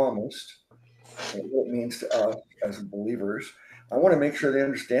promised, and what it means to us as believers. I want to make sure they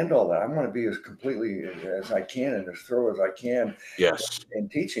understand all that. I want to be as completely as I can and as thorough as I can in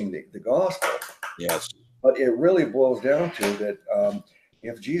teaching the gospel. Yes. But it really boils down to that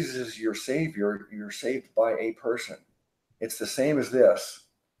if Jesus is your Savior, you're saved by a person. It's the same as this.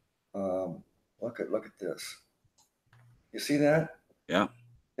 Look at this. You see that? Yeah.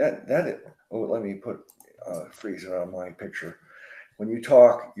 That is. Oh, let me freeze it on my picture. When you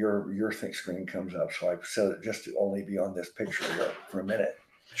talk, your screen comes up. So I set it just to only be on this picture here for a minute.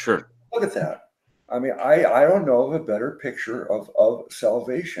 Sure. Look at that. I mean, I don't know of a better picture of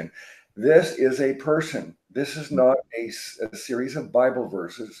salvation. This is a person. This is not a series of Bible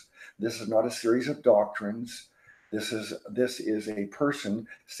verses. This is not a series of doctrines. This is a person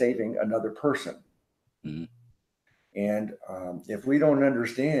saving another person. Mm-hmm. And if we don't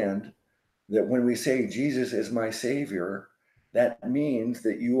understand that when we say Jesus is my Savior, that means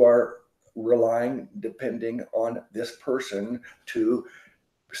that you are depending on this person to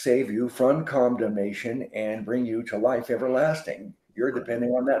save you from condemnation and bring you to life everlasting. You're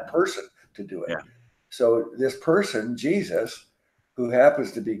depending on that person to do it. Yeah. So this person, Jesus, who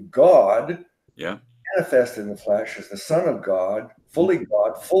happens to be God, manifest in the flesh as the Son of God, fully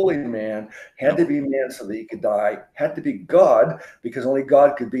man, had to be man so that he could die, had to be God because only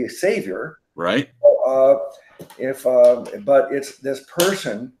God could be a savior. Right. But it's this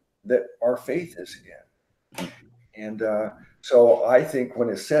person that our faith is in. And So I think when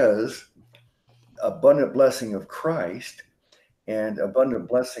it says abundant blessing of Christ and abundant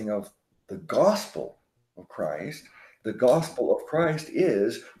blessing of the gospel of Christ, the gospel of Christ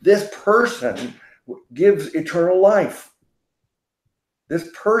is this person gives eternal life. This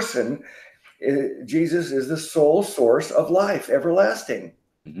person, Jesus, is the sole source of life, everlasting.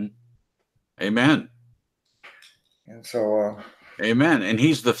 Mm-hmm. Amen. And so, amen. And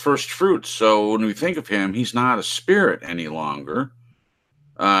he's the first fruit. So when we think of him, he's not a spirit any longer.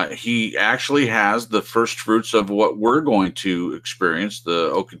 He actually has the first fruits of what we're going to experience, the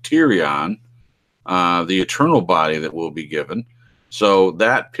okaterion, the eternal body that will be given. So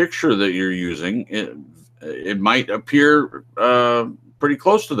that picture that you're using, it might appear pretty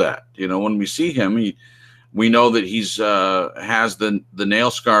close to that. You know, when we see him, we know that he's has the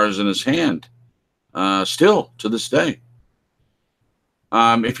nail scars in his hand still to this day.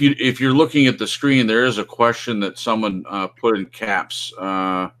 If you're looking at the screen, there is a question that someone put in caps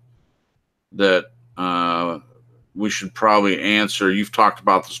that we should probably answer. You've talked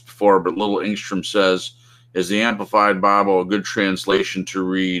about this before, but Little Engstrom says, is the Amplified Bible a good translation to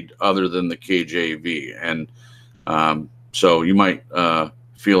read other than the KJV? And so you might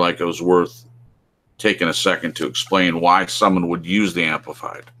feel like it was worth taking a second to explain why someone would use the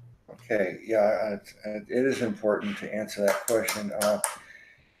Amplified. Okay, yeah, it is important to answer that question.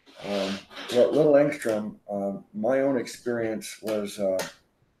 Little Engstrom, my own experience was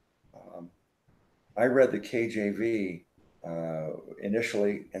I read the KJV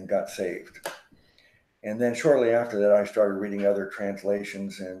initially and got saved. And then shortly after that, I started reading other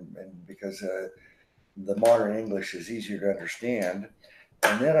translations, and because the modern English is easier to understand.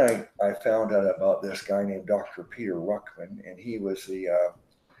 And then I found out about this guy named Dr. Peter Ruckman, and he was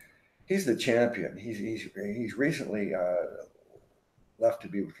he's the champion. He's recently left to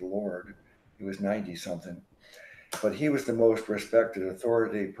be with the Lord. He was 90 something, but he was the most respected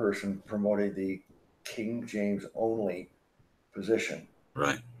authority person promoting the King James only position.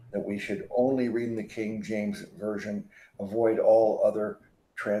 Right. That we should only read in the King James version, avoid all other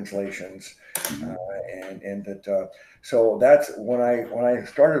translations, and that. So that's when I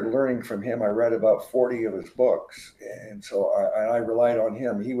started learning from him. I read about 40 of his books, and so I relied on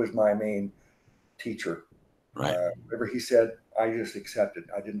him. He was my main teacher. Right. Whatever he said, I just accepted.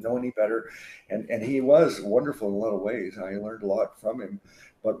 I didn't know any better, and he was wonderful in a lot of ways. I learned a lot from him,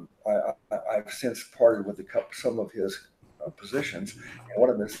 but I've since parted with some of his positions, and one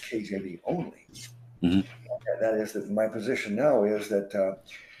of them is KJV only. Mm-hmm. That is that my position now is that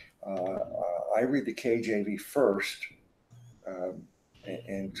I read the KJV first,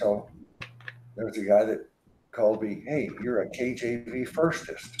 and so there was a guy that called me, "Hey, you're a KJV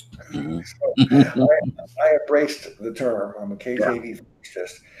firstist." Mm-hmm. So I embraced the term. I'm a KJV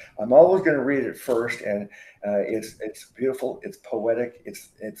firstist. I'm always going to read it first, and it's beautiful. It's poetic.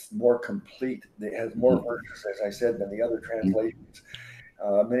 It's more complete. It has more verses, as I said, than the other translations.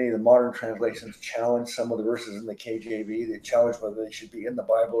 Many of the modern translations challenge some of the verses in the KJV. They challenge whether they should be in the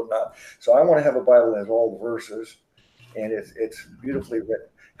Bible or not. So I want to have a Bible that has all the verses, and it's beautifully written.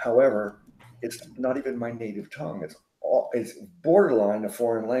 However, it's not even my native tongue. It's borderline a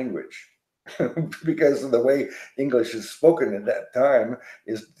foreign language because of the way English is spoken at that time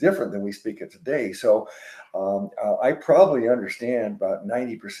is different than we speak it today. So I probably understand about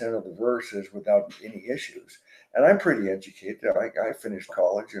 90% of the verses without any issues. And I'm pretty educated. I finished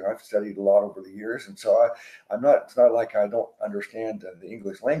college and I've studied a lot over the years. And so it's not like I don't understand the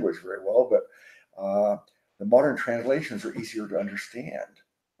English language very well, but the modern translations are easier to understand,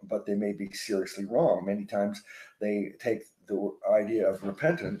 but they may be seriously wrong. Many times they take the idea of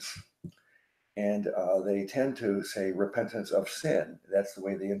repentance and they tend to say repentance of sin. That's the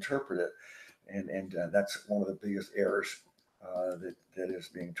way they interpret it. And that's one of the biggest errors that is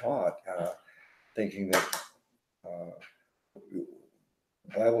being taught, thinking that the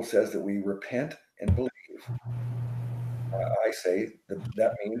Bible says that we repent and believe. I say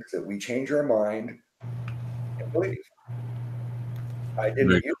that means that we change our mind and believe. I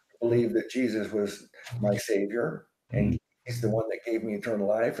didn't used to believe that Jesus was my Savior and He's the one that gave me eternal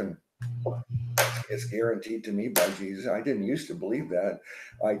life and it's guaranteed to me by Jesus. I didn't used to believe that.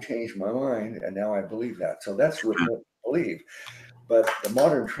 I changed my mind and now I believe that. So that's repent and believe. But the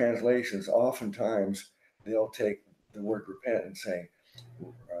modern translations, oftentimes, they'll take the word repent and say,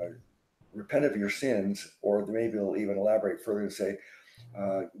 repent of your sins, or maybe they'll even elaborate further and say,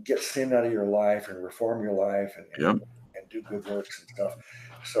 get sin out of your life and reform your life and do good works and stuff.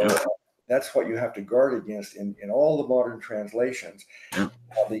 So that's what you have to guard against in all the modern translations.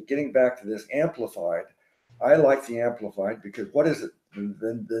 Getting back to this Amplified, I like the Amplified because what is it?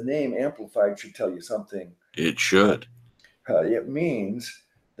 The name Amplified should tell you something. It should. It means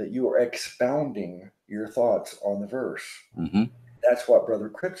that you are expounding your thoughts on the verse. Mm-hmm. That's what Brother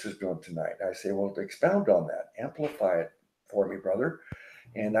Cripps is doing tonight. I say, well, expound on that, amplify it for me, brother.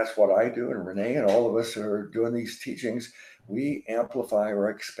 And that's what I do, and Renee and all of us who are doing these teachings. We amplify or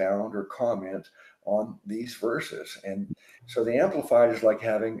expound or comment on these verses. And so the amplified is like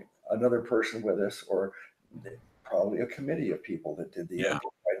having another person with us, or probably a committee of people that did the Yeah.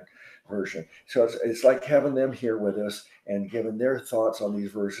 amplified version. So it's like having them here with us and giving their thoughts on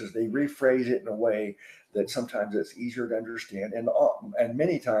these verses. They rephrase it in a way that sometimes it's easier to understand, and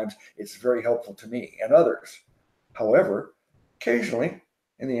many times it's very helpful to me and others. However, occasionally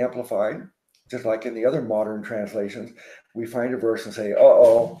in the Amplified, just like in the other modern translations, we find a verse and say,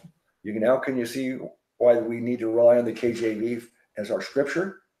 "Uh-oh, can you see why we need to rely on the KJV as our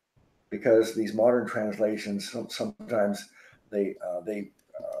scripture?" Because these modern translations sometimes they uh, they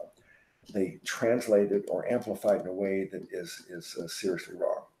they translate it or amplify it in a way that is seriously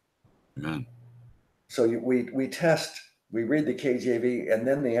wrong. Amen. So we test, we read the KJV and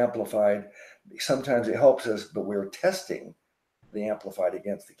then the Amplified. Sometimes it helps us, but we're testing the Amplified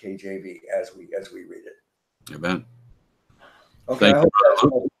against the KJV as we read it. Amen. Okay, Thank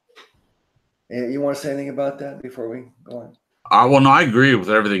you. You want to say anything about that before we go on? Well, no, I agree with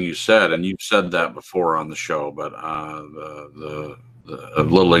everything you said, and you've said that before on the show. But the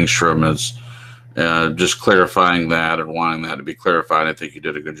little Engstrom is just clarifying that and wanting that to be clarified. I think you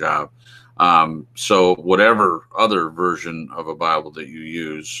did a good job. So whatever other version of a Bible that you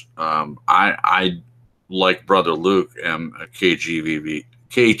use, I like Brother Luke am a KJV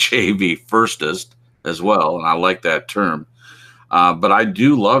firstist as well, and I like that term. But I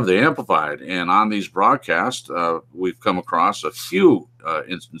do love the Amplified, and on these broadcasts, we've come across a few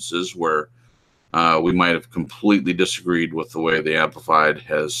instances where we might have completely disagreed with the way the Amplified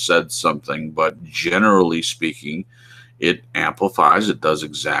has said something, but generally speaking, it amplifies. It does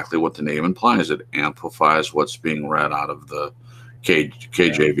exactly what the name implies. It amplifies what's being read out of the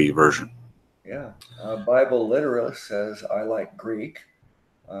KJV version. Yeah. Bible literalist says, I like Greek.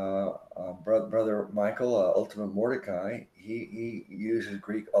 Brother Michael, Ultimate Mordecai, he uses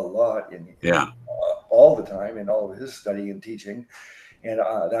Greek a lot all the time in all of his study and teaching, and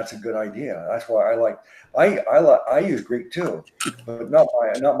that's a good idea. That's why I use Greek too, but not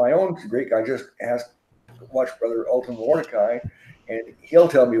my own Greek. I just watch Brother Ultimate Mordecai, and he'll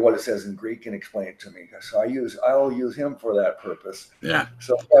tell me what it says in Greek and explain it to me. So I'll use him for that purpose. Yeah.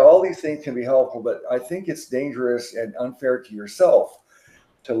 So all these things can be helpful, but I think it's dangerous and unfair to yourself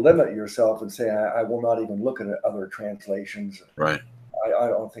to limit yourself and say, I will not even look at other translations. Right. I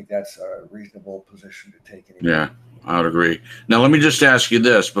don't think that's a reasonable position to take anymore. Yeah, I would agree. Now, let me just ask you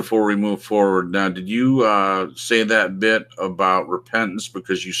this before we move forward. Now, did you say that bit about repentance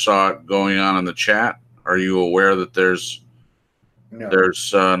because you saw it going on in the chat? Are you aware that there's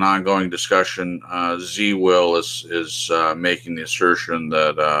an ongoing discussion? Z Will is making the assertion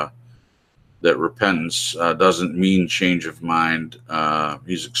that that repentance doesn't mean change of mind.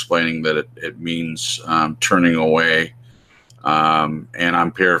 He's explaining that it means turning away. And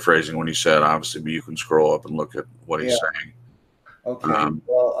I'm paraphrasing what he said, obviously, but you can scroll up and look at what he's saying. Okay.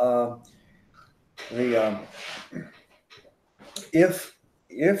 Well, if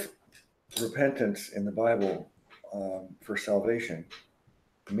repentance in the Bible for salvation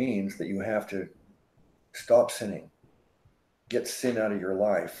means that you have to stop sinning, get sin out of your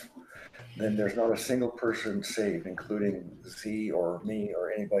life, then there's not a single person saved, including Z or me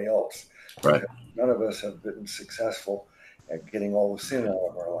or anybody else. Right. None of us have been successful at getting all the sin out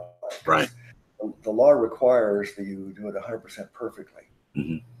of our life. Right. The law requires that you do it 100% perfectly.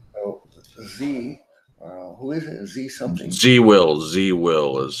 Mm-hmm. So Z, who is it? Z something? Z Will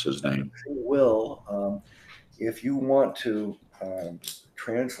is his name. Z Will. If you want to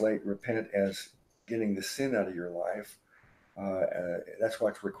translate repent as getting the sin out of your life, that's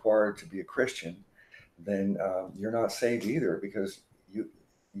what's required to be a Christian, then you're not saved either, because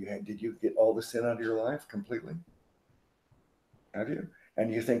did you get all the sin out of your life completely? Have you?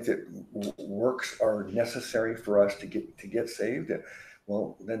 And you think that works are necessary for us to get saved?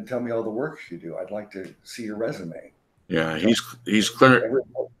 Well, then tell me all the works you do. I'd like to see your resume. Yeah, he's clear.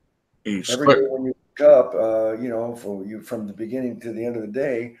 Every day when you wake up, from the beginning to the end of the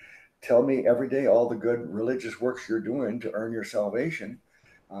day, tell me every day all the good religious works you're doing to earn your salvation.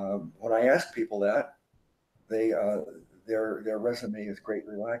 When I ask people that, their resume is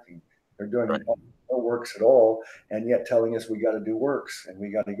greatly lacking. They're doing no works at all, and yet telling us we got to do works and we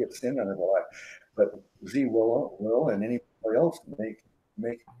got to get sin out of our life. But Z will and anybody else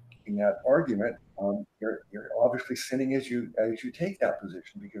making that argument, you're obviously sinning as you take that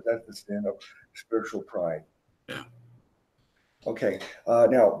position, because that's the sin of spiritual pride. Yeah. Okay.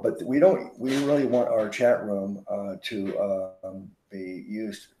 Now, but we really want our chat room to be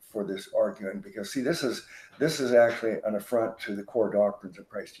used for this arguing, because see, this is actually an affront to the core doctrines of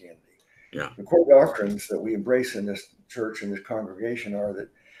Christianity. Yeah. The core doctrines that we embrace in this church, in this congregation, are that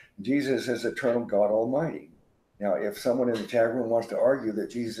Jesus is eternal God Almighty. Now, if someone in the chat room wants to argue that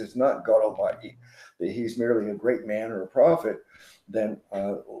Jesus is not God Almighty, that he's merely a great man or a prophet, then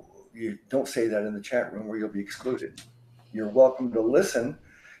you don't say that in the chat room, or you'll be excluded. You're welcome to listen,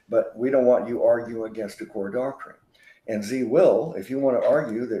 but we don't want you arguing against the core doctrine. And Z will, if you want to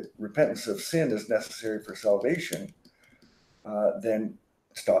argue that repentance of sin is necessary for salvation, then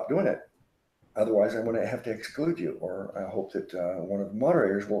stop doing it. Otherwise, I'm going to have to exclude you, or I hope that one of the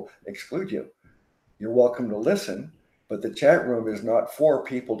moderators will exclude you. You're welcome to listen, but the chat room is not for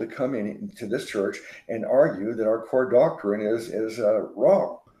people to come into this church and argue that our core doctrine is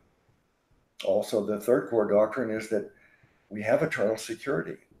wrong. Also, the third core doctrine is that we have eternal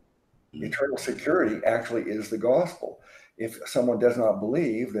security. Eternal security actually is the gospel. If someone does not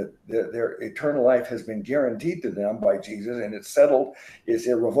believe that their eternal life has been guaranteed to them by Jesus and it's settled, is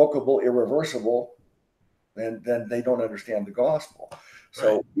irrevocable, irreversible, then they don't understand the gospel.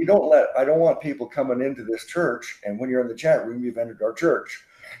 So right. I don't want people coming into this church, and when you're in the chat room, you've entered our church,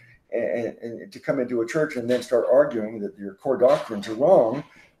 and to come into a church and then start arguing that your core doctrines are wrong.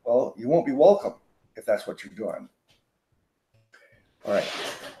 Well, you won't be welcome if that's what you're doing. All right.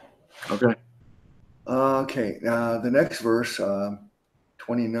 Okay. Okay. The next verse,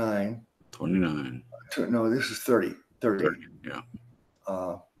 29. 29. No, this is 30. 30. Yeah.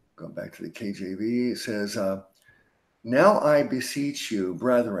 Going back to the KJV, it says, now I beseech you,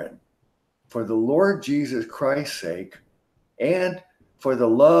 brethren, for the Lord Jesus Christ's sake, and for the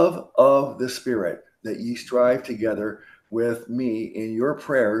love of the Spirit, that ye strive together with me in your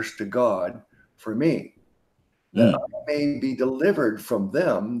prayers to God for me, that I may be delivered from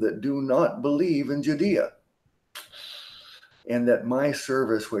them that do not believe in Judea, and that my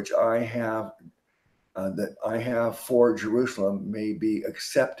service which I have for Jerusalem may be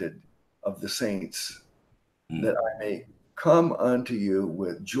accepted of the saints, that I may come unto you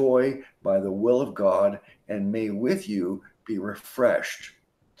with joy by the will of God, and may with you be refreshed.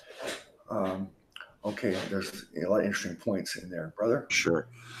 Okay, there's a lot of interesting points in there, brother. Sure.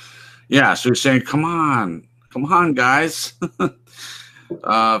 Yeah, so you're saying, come on, guys.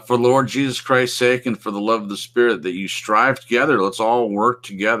 For Lord Jesus Christ's sake and for the love of the Spirit, that you strive together. Let's all work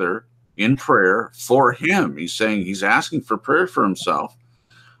together in prayer for him. He's saying, he's asking for prayer for himself,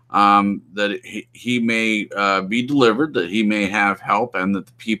 that he may be delivered, that he may have help, and that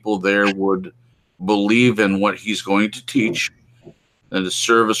the people there would believe in what he's going to teach, that the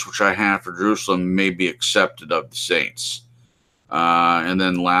service which I have for Jerusalem may be accepted of the saints. And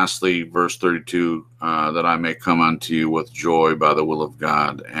then lastly, verse 32, that I may come unto you with joy by the will of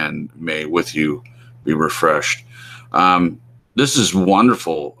God, and may with you be refreshed. This is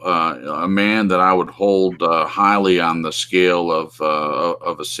wonderful. A man that I would hold highly on the scale of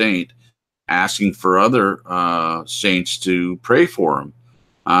a saint, asking for other saints to pray for him.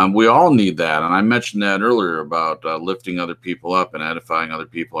 We all need that. And I mentioned that earlier about lifting other people up and edifying other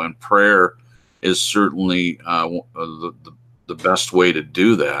people. And prayer is certainly the best way to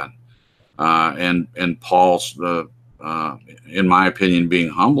do that. And Paul's, in my opinion, being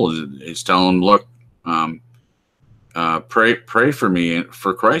humble, is telling him, look, pray for me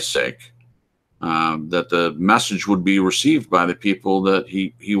for Christ's sake, that the message would be received by the people that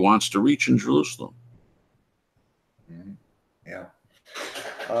he wants to reach in Jerusalem. Yeah.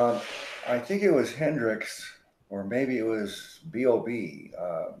 I think it was Hendricks, or maybe it was B.O.B.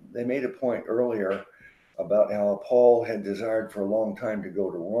 They made a point earlier about how Paul had desired for a long time to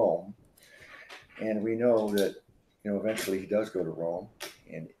go to Rome. And we know that, eventually he does go to Rome,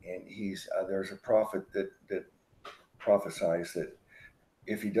 and he's there's a prophet that prophesies that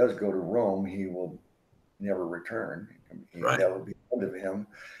if he does go to Rome, he will never return. Right. That will be the end of him.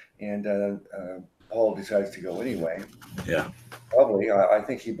 And Paul decides to go anyway. Yeah. Probably, I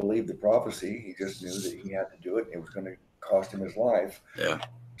think he believed the prophecy. He just knew that he had to do it. It was going to cost him his life. Yeah.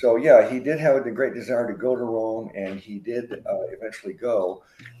 So, yeah, he did have the great desire to go to Rome, and he did eventually go.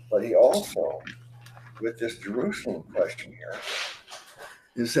 But he also, with this Jerusalem question here,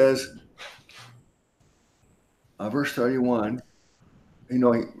 it says, verse 31,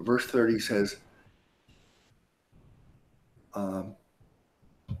 verse 30 says,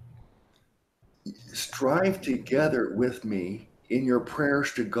 strive together with me in your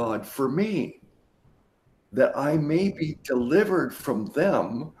prayers to God for me, that I may be delivered from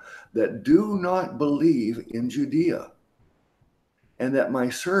them that do not believe in Judea, and that my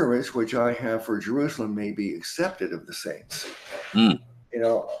service, which I have for Jerusalem, may be accepted of the saints. Mm. You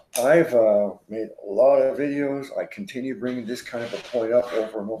know, I've made a lot of videos. I continue bringing this kind of a point up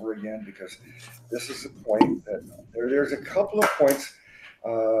over and over again, because this is a point that there's a couple of points,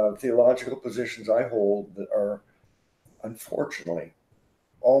 theological positions I hold that are unfortunately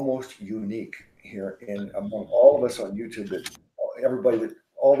almost unique here in among all of us on YouTube. That everybody, that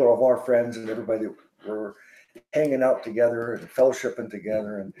all of our friends and everybody that were hanging out together and fellowshipping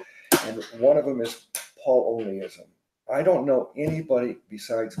together, and one of them is Paul-onlyism. I don't know anybody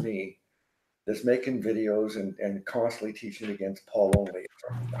besides me that's making videos and constantly teaching against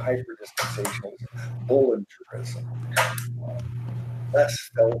Paul-onlyism, hyper-dispensationalism, Bollingerism. Less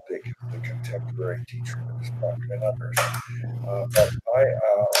Feldick, the contemporary teacher of this doctrine, and others. But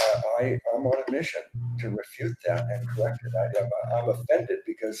I'm on a mission to refute that and correct it. I'm offended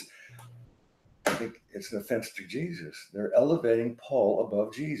because I think it's an offense to Jesus. They're elevating Paul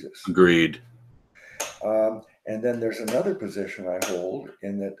above Jesus. Agreed. And then there's another position I hold,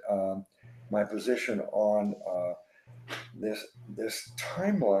 in that my position on this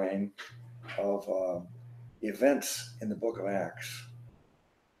timeline of events in the book of Acts.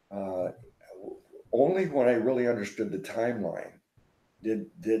 Only when I really understood the timeline did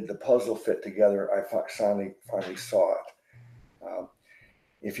the puzzle fit together. I finally saw it.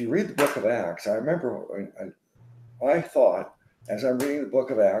 If you read the book of Acts, I remember I thought, as I'm reading the book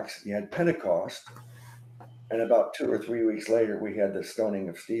of Acts, you had Pentecost, and about 2 or 3 weeks later, we had the stoning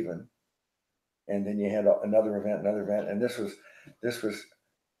of Stephen, and then you had another event, and this was,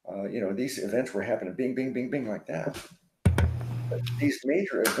 these events were happening, bing, bing, bing, bing, like that. But these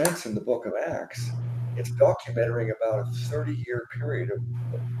major events in the book of Acts, it's documenting about a 30-year period of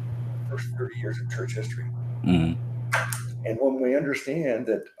the first 30 years of church history. Mm. And when we understand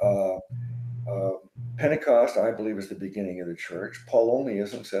that Pentecost, I believe, is the beginning of the church,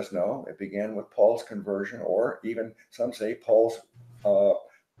 Paul-onlyism says no, it began with Paul's conversion, or even some say Paul's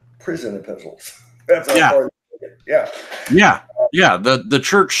prison epistles. That's how far they get. Yeah. The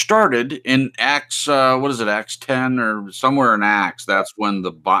church started in Acts. What is it? Acts 10 or somewhere in Acts. That's when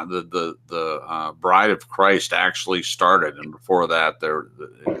the bride of Christ actually started, and before that,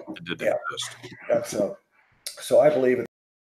 it didn't exist. That's so I believe